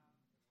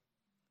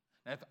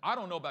 Now, I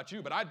don't know about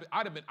you, but I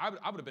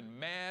would have been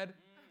mad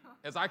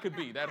as I could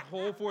be that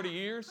whole 40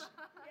 years.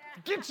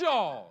 Get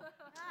y'all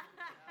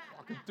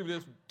walking through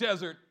this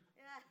desert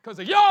because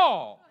of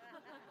y'all.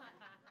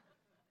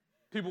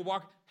 People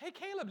walk, hey,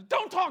 Caleb,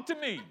 don't talk to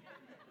me.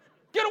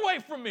 Get away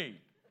from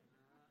me.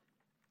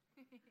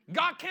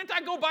 God, can't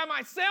I go by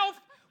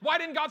myself? Why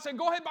didn't God say,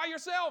 go ahead by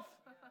yourself?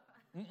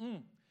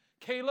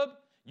 Caleb,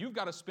 you've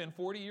got to spend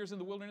 40 years in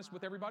the wilderness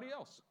with everybody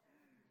else.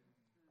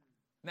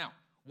 Now,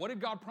 what did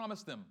God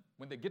promise them?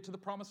 When they get to the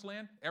promised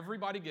land, every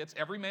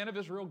man of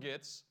Israel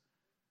gets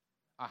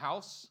a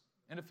house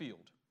and a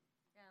field.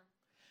 Yeah.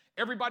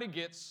 Everybody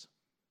gets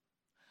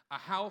a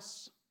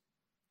house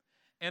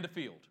and a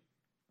field.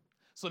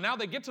 So now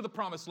they get to the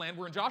promised land.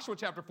 We're in Joshua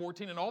chapter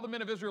 14, and all the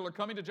men of Israel are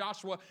coming to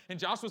Joshua, and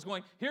Joshua's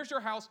going, here's your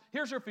house,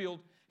 here's your field,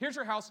 here's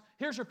your house,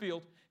 here's your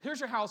field, here's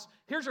your house,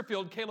 here's your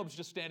field. Caleb's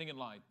just standing in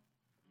line.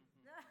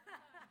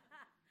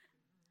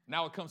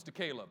 Now it comes to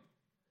Caleb.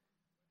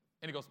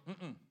 And he goes,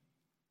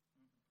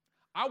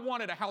 I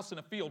wanted a house and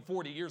a field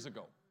 40 years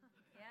ago.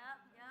 Yeah.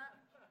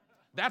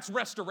 That's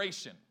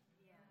restoration.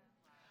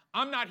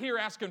 I'm not here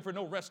asking for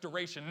no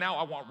restoration. Now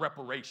I want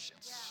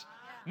reparations.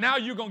 Now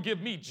you're going to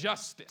give me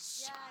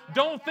justice.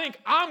 Don't think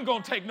I'm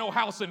going to take no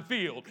house and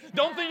field.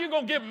 Don't think you're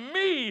going to give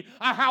me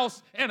a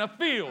house and a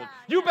field.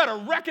 You better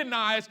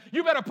recognize,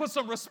 you better put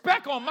some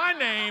respect on my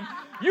name.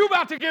 You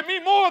about to give me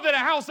more than a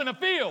house and a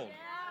field.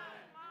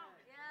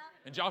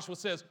 And Joshua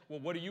says,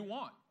 well, what do you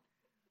want?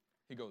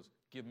 He goes,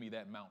 give me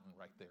that mountain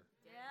right there.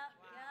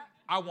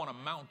 I want a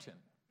mountain.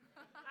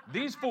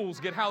 These fools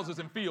get houses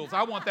and fields.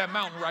 I want that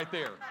mountain right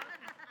there.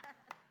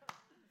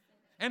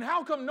 And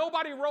how come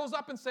nobody rose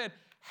up and said,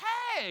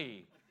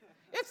 hey,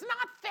 it's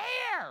not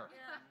fair.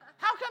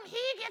 How come he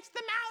gets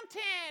the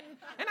mountain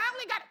and I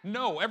only got...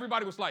 No,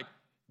 everybody was like,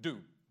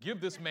 dude, give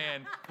this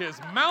man his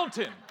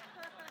mountain.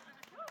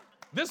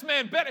 This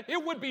man better,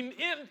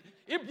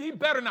 he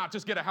better not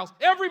just get a house.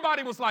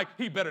 Everybody was like,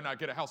 he better not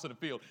get a house in the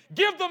field.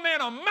 Give the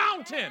man a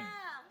mountain.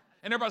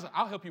 And everybody's like,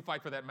 I'll help you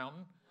fight for that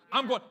mountain.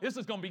 This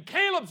is going to be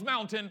Caleb's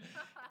mountain.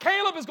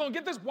 Caleb is going to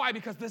get this. Why?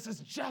 Because this is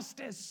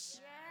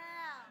justice.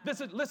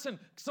 Listen,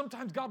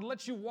 sometimes God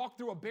lets you walk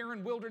through a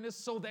barren wilderness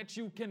so that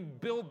you can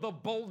build the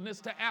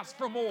boldness to ask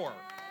for more.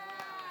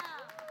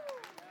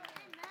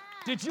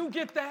 Did you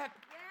get that?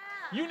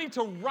 You need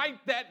to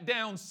write that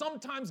down.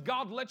 Sometimes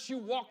God lets you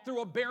walk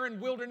through a barren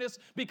wilderness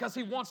because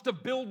he wants to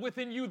build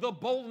within you the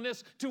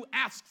boldness to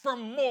ask for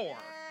more.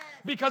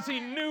 Because he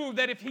knew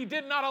that if he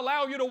did not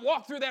allow you to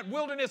walk through that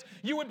wilderness,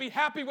 you would be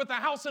happy with a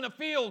house and a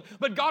field.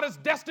 But God has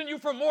destined you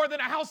for more than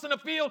a house and a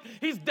field.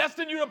 He's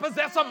destined you to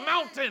possess a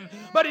mountain.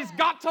 But he's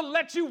got to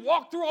let you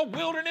walk through a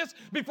wilderness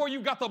before you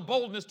got the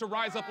boldness to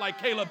rise up like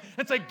Caleb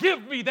and say,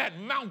 give me that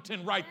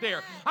mountain right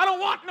there. I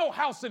don't want no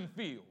house and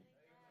field.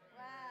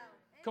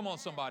 Come on,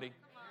 somebody.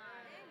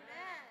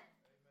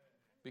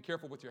 Be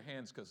careful with your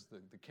hands because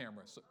the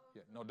camera.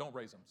 No, don't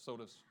raise them.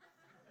 Sodas.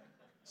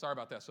 Sorry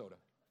about that, soda.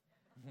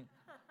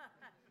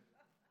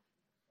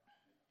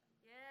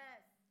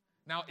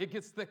 Now, it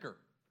gets thicker.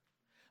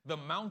 The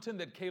mountain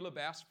that Caleb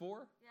asked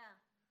for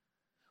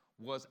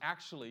was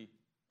actually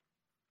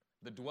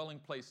the dwelling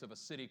place of a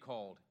city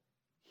called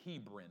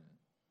Hebron.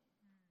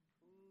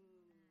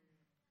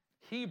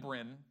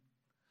 Hebron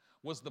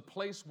was the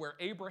place where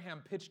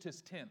Abraham pitched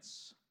his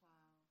tents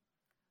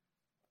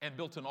and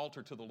built an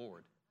altar to the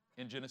Lord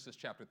in Genesis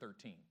chapter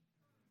 13.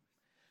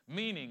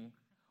 Meaning,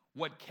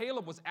 what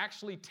Caleb was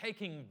actually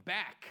taking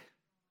back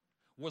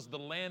was the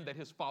land that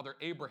his father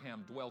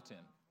Abraham dwelt in.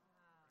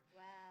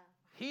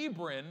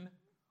 Hebron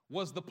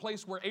was the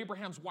place where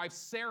Abraham's wife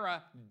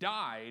Sarah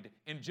died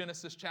in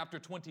Genesis chapter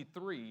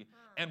 23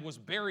 and was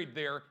buried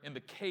there in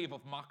the cave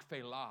of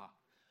Machpelah.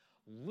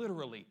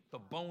 Literally, the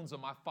bones of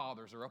my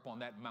fathers are up on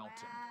that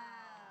mountain.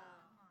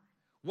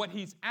 What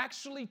he's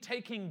actually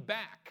taking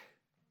back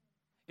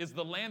is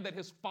the land that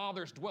his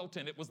fathers dwelt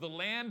in. It was the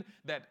land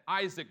that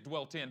Isaac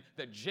dwelt in,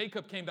 that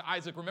Jacob came to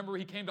Isaac. Remember,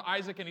 he came to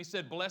Isaac and he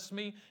said, bless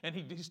me, and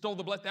he stole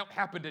the blessing. That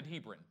happened in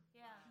Hebron.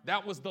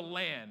 That was the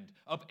land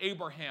of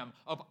Abraham,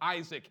 of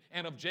Isaac,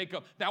 and of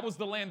Jacob. That was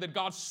the land that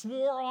God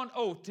swore on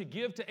oath to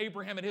give to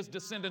Abraham and his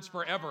descendants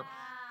forever.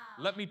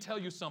 Let me tell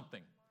you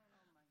something.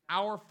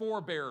 Our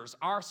forebears,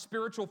 our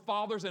spiritual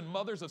fathers and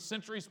mothers of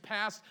centuries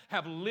past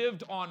have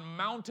lived on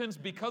mountains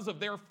because of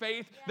their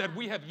faith that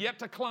we have yet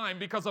to climb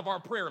because of our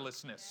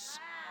prayerlessness.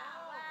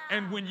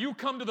 And when you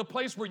come to the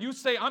place where you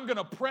say, I'm going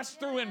to press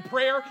through in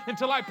prayer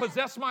until I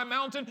possess my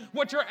mountain,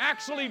 what you're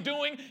actually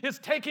doing is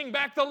taking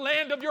back the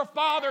land of your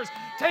fathers,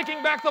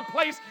 taking back the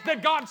place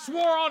that God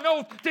swore on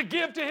oath to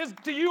give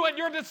to you and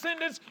your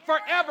descendants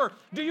forever.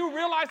 Do you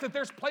realize that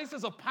there's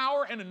places of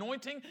power and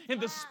anointing in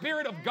the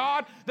Spirit of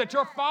God that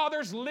your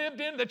fathers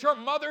lived in, that your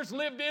mothers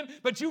lived in,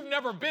 but you've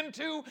never been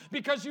to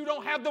because you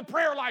don't have the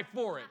prayer life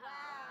for it?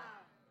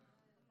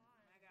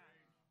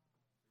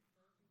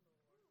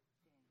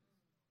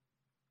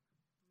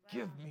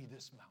 Give me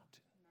this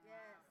mountain.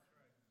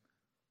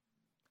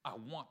 I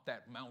want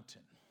that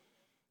mountain.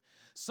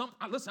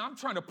 Listen, I'm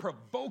trying to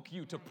provoke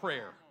you to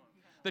prayer.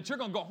 That you're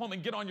going to go home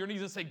and get on your knees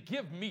and say,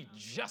 give me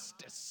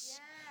justice.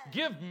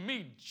 Give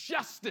me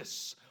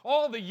justice.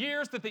 All the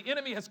years that the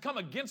enemy has come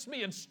against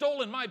me and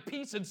stolen my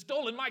peace and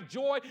stolen my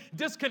joy,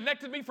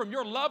 disconnected me from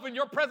your love and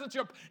your presence.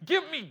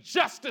 Give me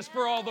justice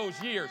for all those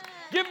years.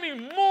 Give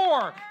me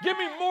more. Give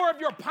me more of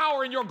your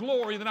power and your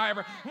glory than I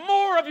ever.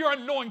 More of your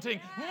anointing.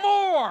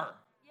 More.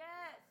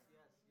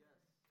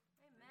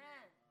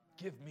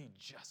 Give me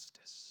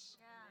justice.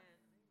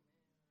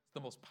 It's the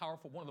most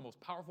powerful, one of the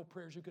most powerful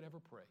prayers you could ever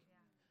pray.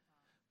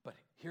 But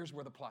here's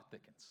where the plot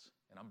thickens,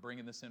 and I'm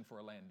bringing this in for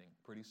a landing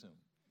pretty soon.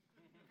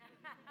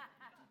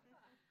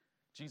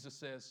 Jesus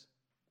says,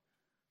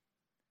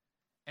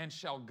 and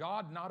shall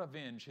God not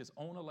avenge his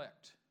own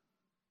elect,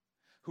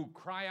 who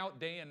cry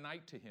out day and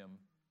night to him,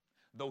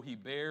 though he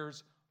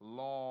bears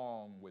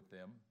long with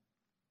them?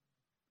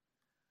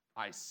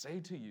 I say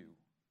to you,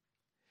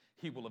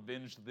 he will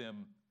avenge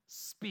them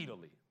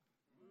speedily.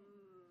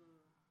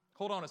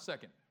 Hold on a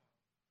second.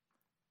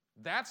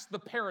 That's the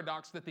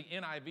paradox that the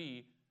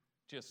NIV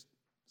just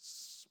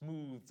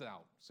smooths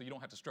out, so you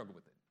don't have to struggle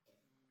with it.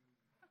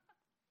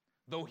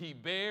 Though he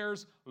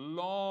bears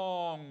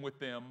long with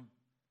them,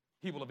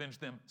 he will avenge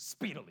them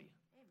speedily.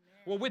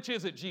 Amen. Well, which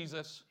is it,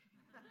 Jesus?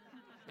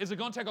 Is it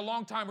going to take a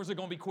long time or is it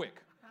going to be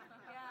quick?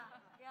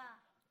 Yeah.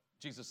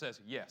 Jesus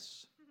says,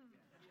 yes.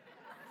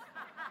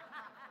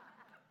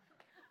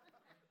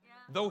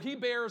 Though he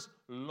bears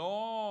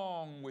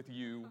long with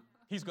you,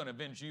 he's going to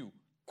avenge you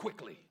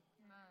quickly.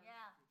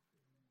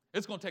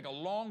 It's going to take a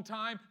long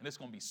time, and it's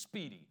going to be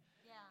speedy.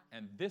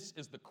 And this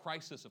is the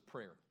crisis of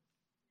prayer.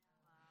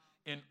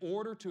 In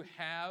order to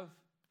have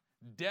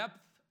depth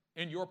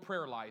in your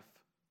prayer life,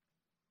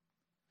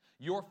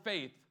 your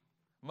faith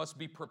must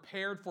be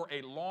prepared for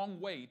a long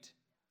wait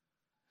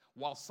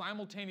while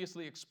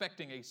simultaneously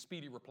expecting a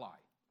speedy reply.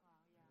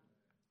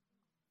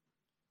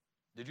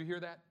 Did you hear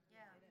that?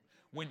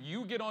 When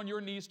you get on your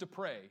knees to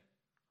pray,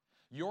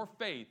 your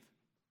faith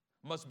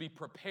must be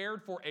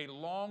prepared for a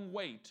long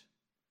wait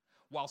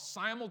while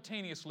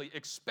simultaneously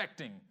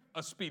expecting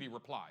a speedy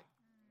reply.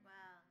 Wow.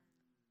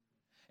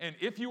 And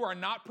if you are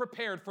not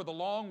prepared for the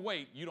long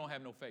wait, you don't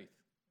have no faith.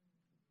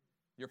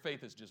 Your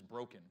faith is just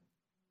broken.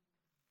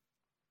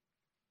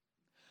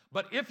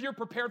 But if you're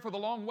prepared for the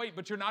long wait,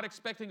 but you're not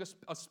expecting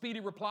a speedy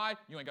reply,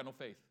 you ain't got no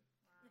faith.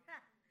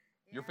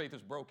 Your faith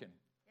is broken.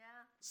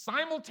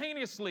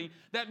 Simultaneously,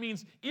 that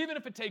means even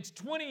if it takes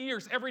 20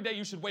 years, every day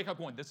you should wake up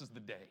going, this is the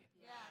day.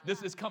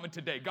 This is coming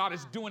today. God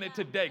is doing it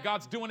today.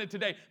 God's doing it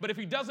today. But if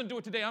he doesn't do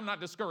it today, I'm not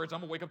discouraged.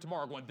 I'm going to wake up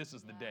tomorrow going, this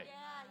is the day.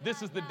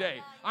 This is the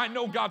day. I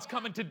know God's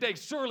coming today.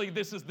 Surely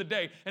this is the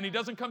day. And he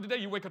doesn't come today,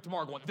 you wake up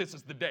tomorrow going, this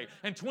is the day.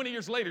 And 20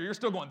 years later, you're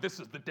still going, this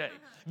is the day.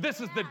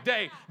 This is the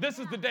day. This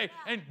is the day.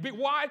 And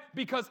why?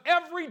 Because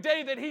every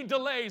day that he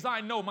delays,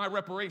 I know my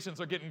reparations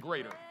are getting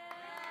greater.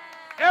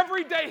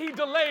 Every day he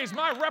delays,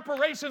 my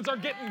reparations are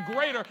getting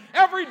greater.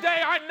 Every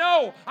day I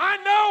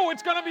know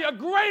it's going to be a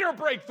greater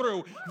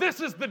breakthrough. This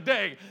is the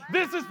day.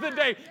 This is the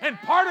day. And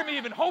part of me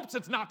even hopes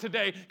it's not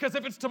today, because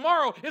if it's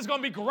tomorrow, it's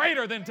going to be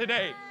greater than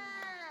today.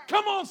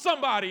 Come on,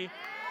 somebody.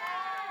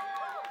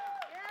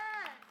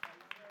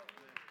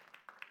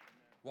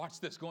 Watch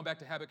this. Going back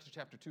to Habakkuk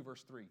chapter 2,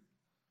 verse 3.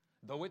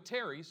 Though it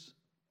tarries,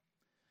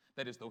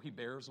 that is, though he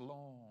bears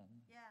long.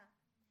 Yeah.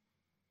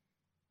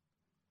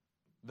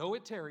 Though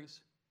it tarries,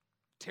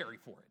 tarry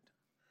for it.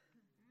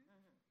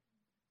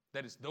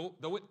 That is,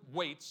 though it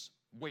waits,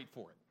 wait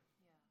for it.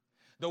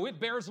 Though it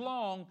bears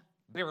long,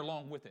 bear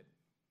along with it.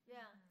 Yeah.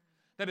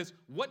 That is,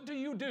 what do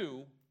you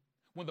do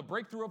when the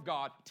breakthrough of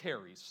God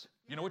tarries?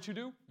 You know what you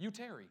do? You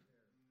tarry.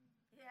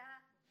 Yeah.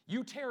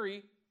 You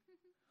tarry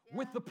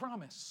with the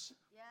promise.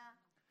 Yeah.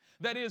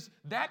 That is,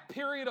 that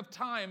period of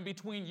time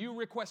between you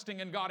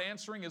requesting and God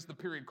answering is the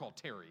period called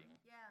tarrying.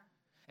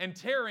 Yeah. And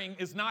tarrying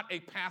is not a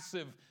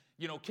passive,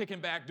 kicking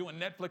back, doing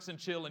Netflix and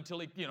chill until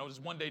he,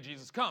 just one day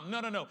Jesus come.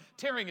 No.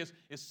 Tarrying is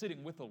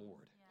sitting with the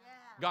Lord. Yeah.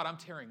 God, I'm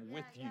tarrying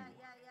with you.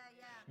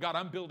 God,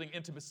 I'm building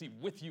intimacy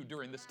with you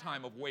during this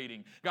time of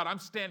waiting. God, I'm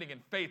standing in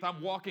faith.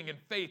 I'm walking in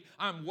faith.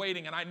 I'm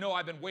waiting, and I know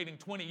I've been waiting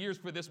 20 years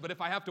for this, but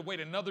if I have to wait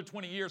another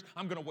 20 years,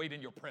 I'm going to wait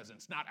in your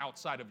presence, not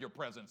outside of your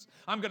presence.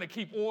 I'm going to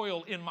keep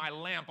oil in my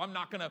lamp. I'm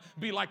not going to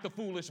be like the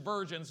foolish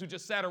virgins who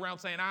just sat around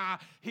saying,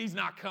 he's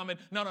not coming.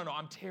 No,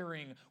 I'm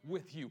tarrying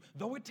with you.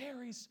 Though it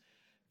tarries,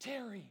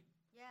 tarry.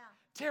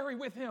 Tarry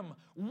with him.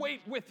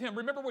 Wait with him.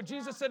 Remember what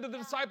Jesus said to the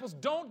disciples?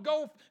 Don't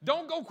go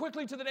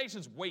quickly to the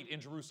nations. Wait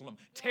in Jerusalem.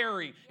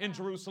 Tarry in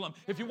Jerusalem.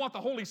 If you want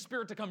the Holy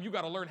Spirit to come, you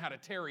got to learn how to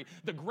tarry.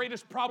 The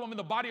greatest problem in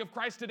the body of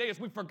Christ today is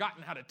we've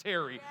forgotten how to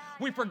tarry.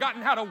 We've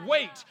forgotten how to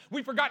wait.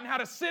 We've forgotten how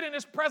to sit in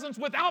his presence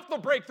without the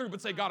breakthrough,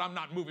 but say, God, I'm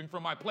not moving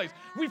from my place.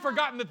 We've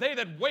forgotten that they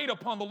that wait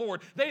upon the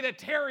Lord, they that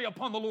tarry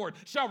upon the Lord,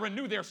 shall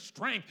renew their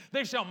strength.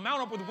 They shall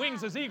mount up with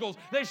wings as eagles.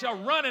 They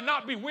shall run and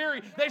not be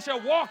weary. They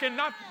shall walk and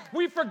not...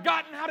 We've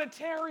forgotten how to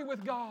tarry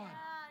with God.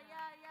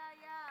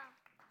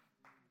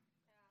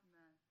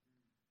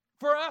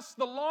 For us,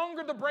 the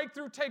longer the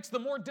breakthrough takes, the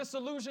more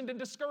disillusioned and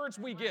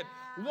discouraged we get.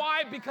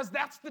 Why? Because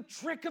that's the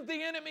trick of the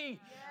enemy.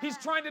 He's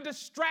trying to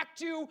distract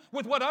you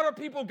with what other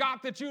people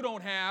got that you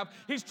don't have.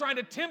 He's trying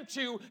to tempt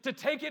you to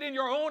take it in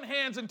your own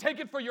hands and take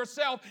it for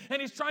yourself.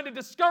 And he's trying to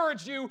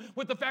discourage you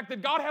with the fact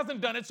that God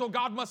hasn't done it, so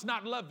God must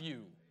not love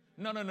you.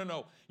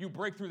 No. You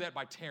break through that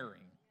by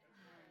tarrying.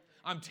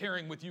 I'm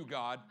tarrying with you,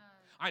 God.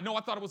 I know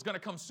I thought it was going to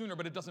come sooner,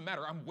 but it doesn't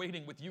matter. I'm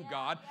waiting with you,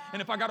 God.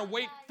 And if I got to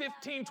wait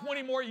 15,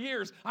 20 more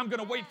years, I'm going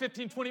to wait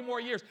 15, 20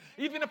 more years.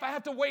 Even if I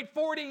have to wait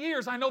 40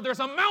 years, I know there's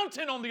a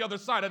mountain on the other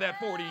side of that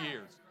 40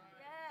 years.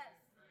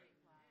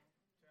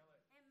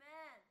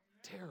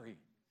 Tarry.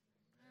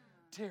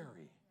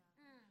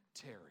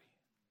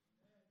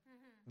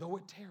 Though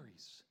it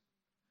tarries,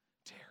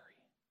 tarry.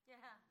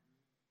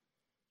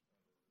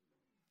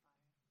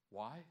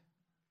 Why?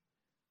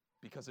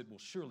 Because it will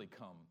surely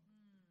come.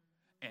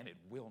 And it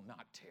will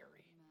not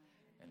tarry.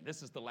 And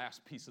this is the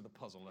last piece of the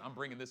puzzle. And I'm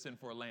bringing this in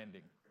for a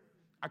landing.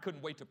 I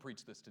couldn't wait to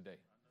preach this today.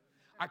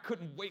 I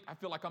couldn't wait. I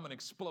feel like I'm going to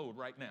explode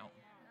right now.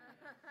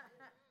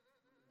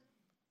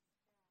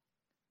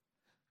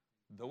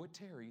 Though it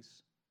tarries,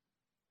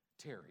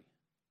 tarry.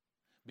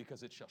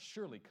 Because it shall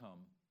surely come.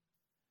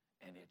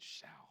 And it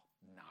shall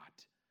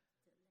not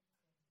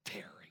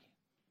tarry.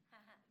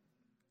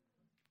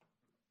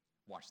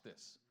 Watch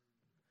this.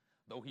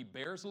 Though he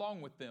bears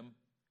long with them,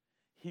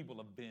 he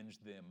will avenge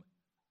them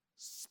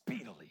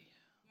speedily.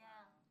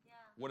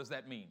 What does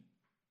that mean?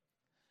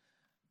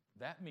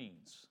 That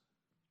means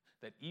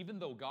that even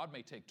though God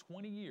may take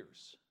 20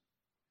 years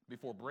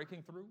before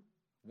breaking through,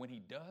 when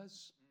he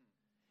does,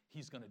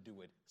 he's going to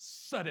do it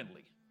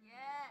suddenly.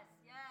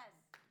 Amen.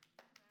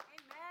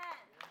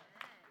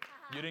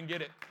 You didn't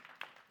get it.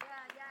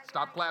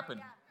 Stop clapping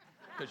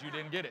because you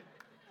didn't get it.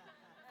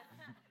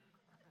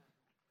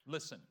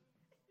 Listen.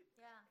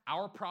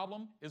 Our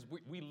problem is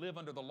we live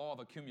under the law of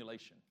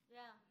accumulation.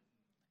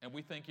 And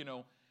we think,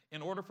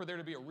 in order for there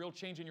to be a real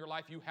change in your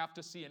life, you have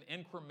to see an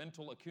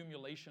incremental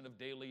accumulation of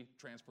daily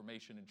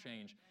transformation and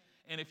change.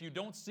 And if you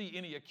don't see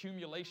any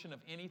accumulation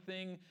of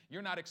anything,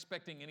 you're not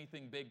expecting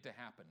anything big to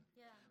happen.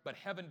 But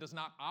heaven does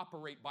not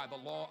operate by the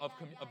law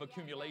of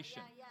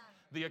accumulation.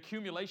 The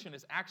accumulation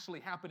is actually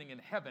happening in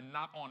heaven,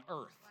 not on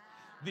earth.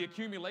 The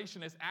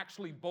accumulation is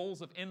actually bowls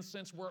of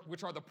incense,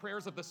 which are the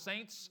prayers of the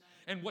saints.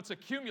 And what's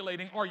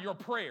accumulating are your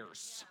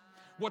prayers.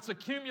 What's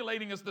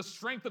accumulating is the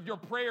strength of your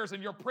prayers,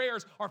 and your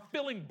prayers are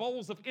filling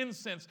bowls of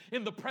incense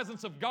in the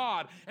presence of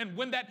God. And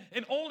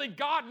and only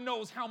God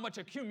knows how much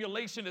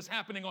accumulation is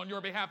happening on your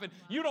behalf. And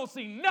you don't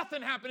see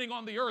nothing happening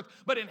on the earth,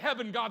 but in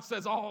heaven, God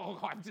says,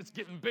 it's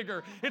getting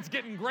bigger, it's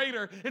getting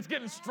greater, it's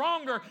getting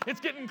stronger, it's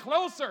getting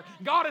closer.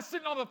 God is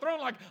sitting on the throne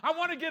like, I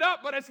want to get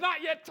up, but it's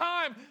not yet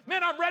time.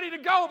 Man, I'm ready to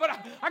go, but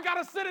I got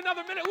to sit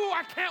another minute. Ooh,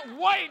 I can't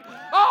wait.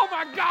 Oh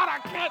my God, I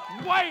can't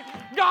wait.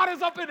 God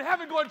is up in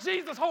heaven going,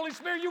 Jesus, Holy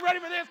Spirit, you ready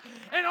for this?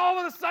 And all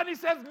of a sudden he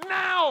says,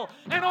 now.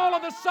 And all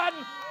of a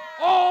sudden,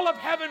 all of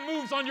heaven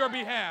moves on your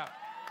behalf.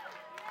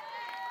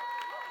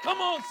 Come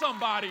on,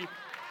 somebody.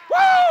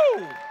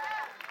 Woo!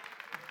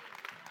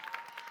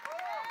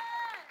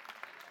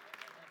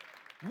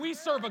 We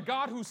serve a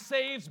God who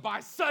saves by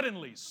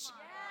suddenlies.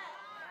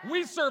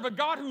 We serve a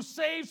God who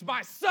saves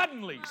by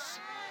suddenlies.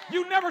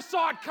 You never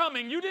saw it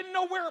coming. You didn't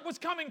know where it was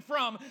coming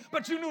from,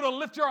 but you knew to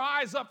lift your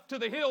eyes up to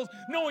the hills,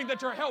 knowing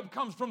that your help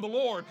comes from the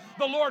Lord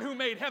who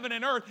made heaven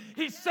and earth.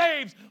 He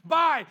saves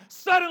by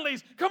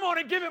suddenlies. Come on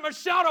and give him a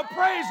shout of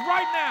praise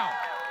right now.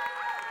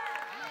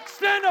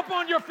 Stand up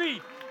on your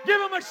feet. Give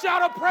him a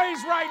shout of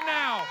praise right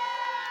now.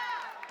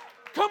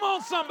 Come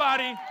on,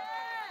 somebody.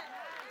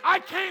 I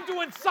came to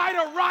incite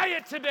a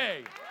riot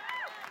today.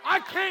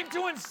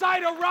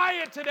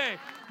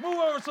 Move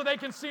over so they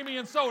can see me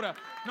in soda.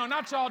 No,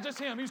 not y'all, just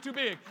him. He's too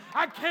big.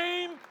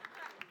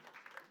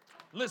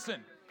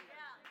 Listen.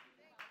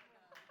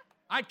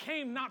 I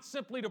came not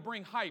simply to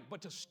bring hype,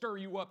 but to stir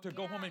you up to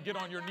go home and get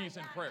on your knees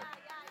in prayer.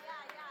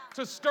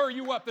 To stir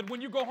you up that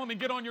when you go home and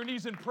get on your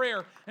knees in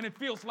prayer and it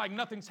feels like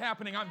nothing's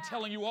happening, I'm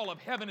telling you all of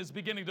heaven is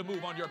beginning to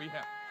move on your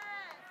behalf.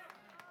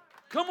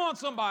 Come on,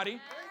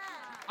 somebody.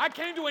 I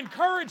came to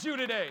encourage you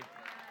today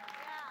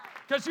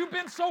because you've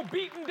been so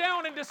beaten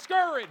down and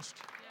discouraged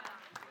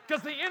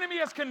because the enemy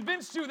has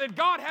convinced you that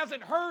God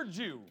hasn't heard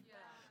you.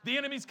 The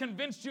enemy's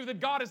convinced you that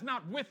God is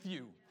not with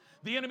you.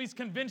 The enemy's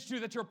convinced you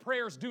that your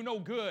prayers do no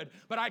good.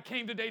 But I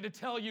came today to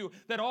tell you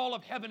that all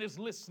of heaven is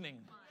listening.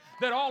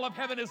 That all of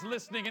heaven is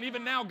listening. And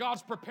even now,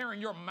 God's preparing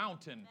your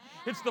mountain.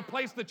 It's the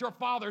place that your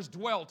fathers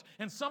dwelt.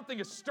 And something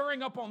is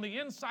stirring up on the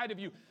inside of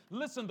you.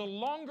 Listen, the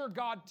longer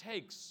God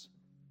takes,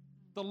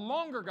 the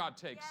more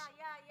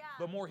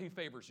He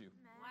favors you.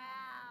 Wow.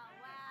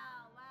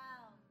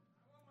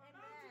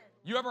 Amen.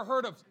 You ever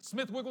heard of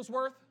Smith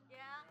Wigglesworth? Yeah.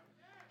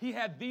 He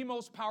had the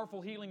most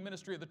powerful healing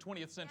ministry of the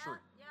 20th century.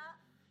 Yeah.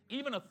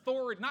 Even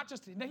authority,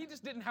 he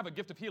just didn't have a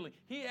gift of healing.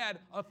 He had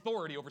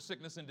authority over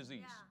sickness and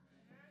disease.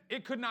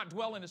 It could not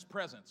dwell in his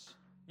presence.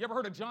 You ever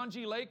heard of John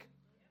G. Lake?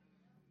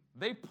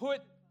 They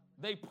put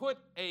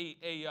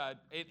an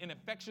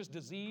infectious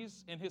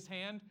disease in his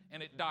hand,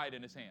 and it died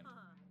in his hand.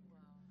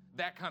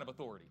 That kind of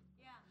authority.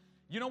 Yeah.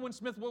 You know when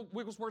Smith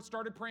Wigglesworth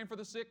started praying for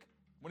the sick?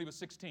 When he was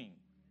 16.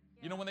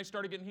 You know when they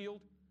started getting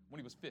healed? When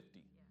he was 50.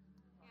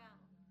 Yeah.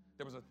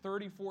 There was a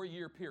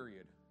 34-year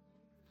period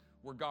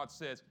where God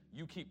says,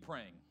 you keep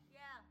praying. Yeah.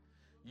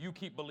 You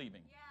keep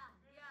believing. Yeah.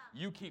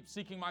 You keep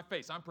seeking my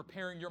face. I'm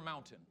preparing your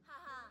mountain.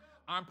 Ha-ha.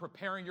 I'm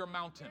preparing your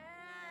mountain.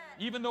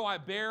 Yeah. Even though I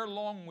bear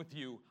long with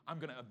you, I'm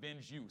going to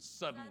avenge you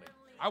suddenly.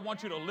 I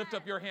want you to lift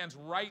up your hands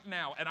right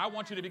now, and I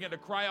want you to begin to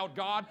cry out,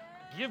 God,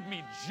 give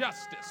me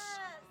justice.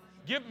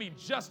 Give me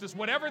justice.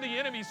 Whatever the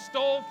enemy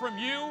stole from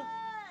you,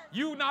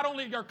 you not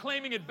only are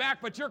claiming it back,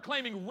 but you're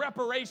claiming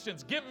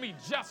reparations. Give me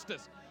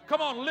justice.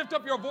 Come on, lift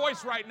up your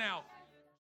voice right now.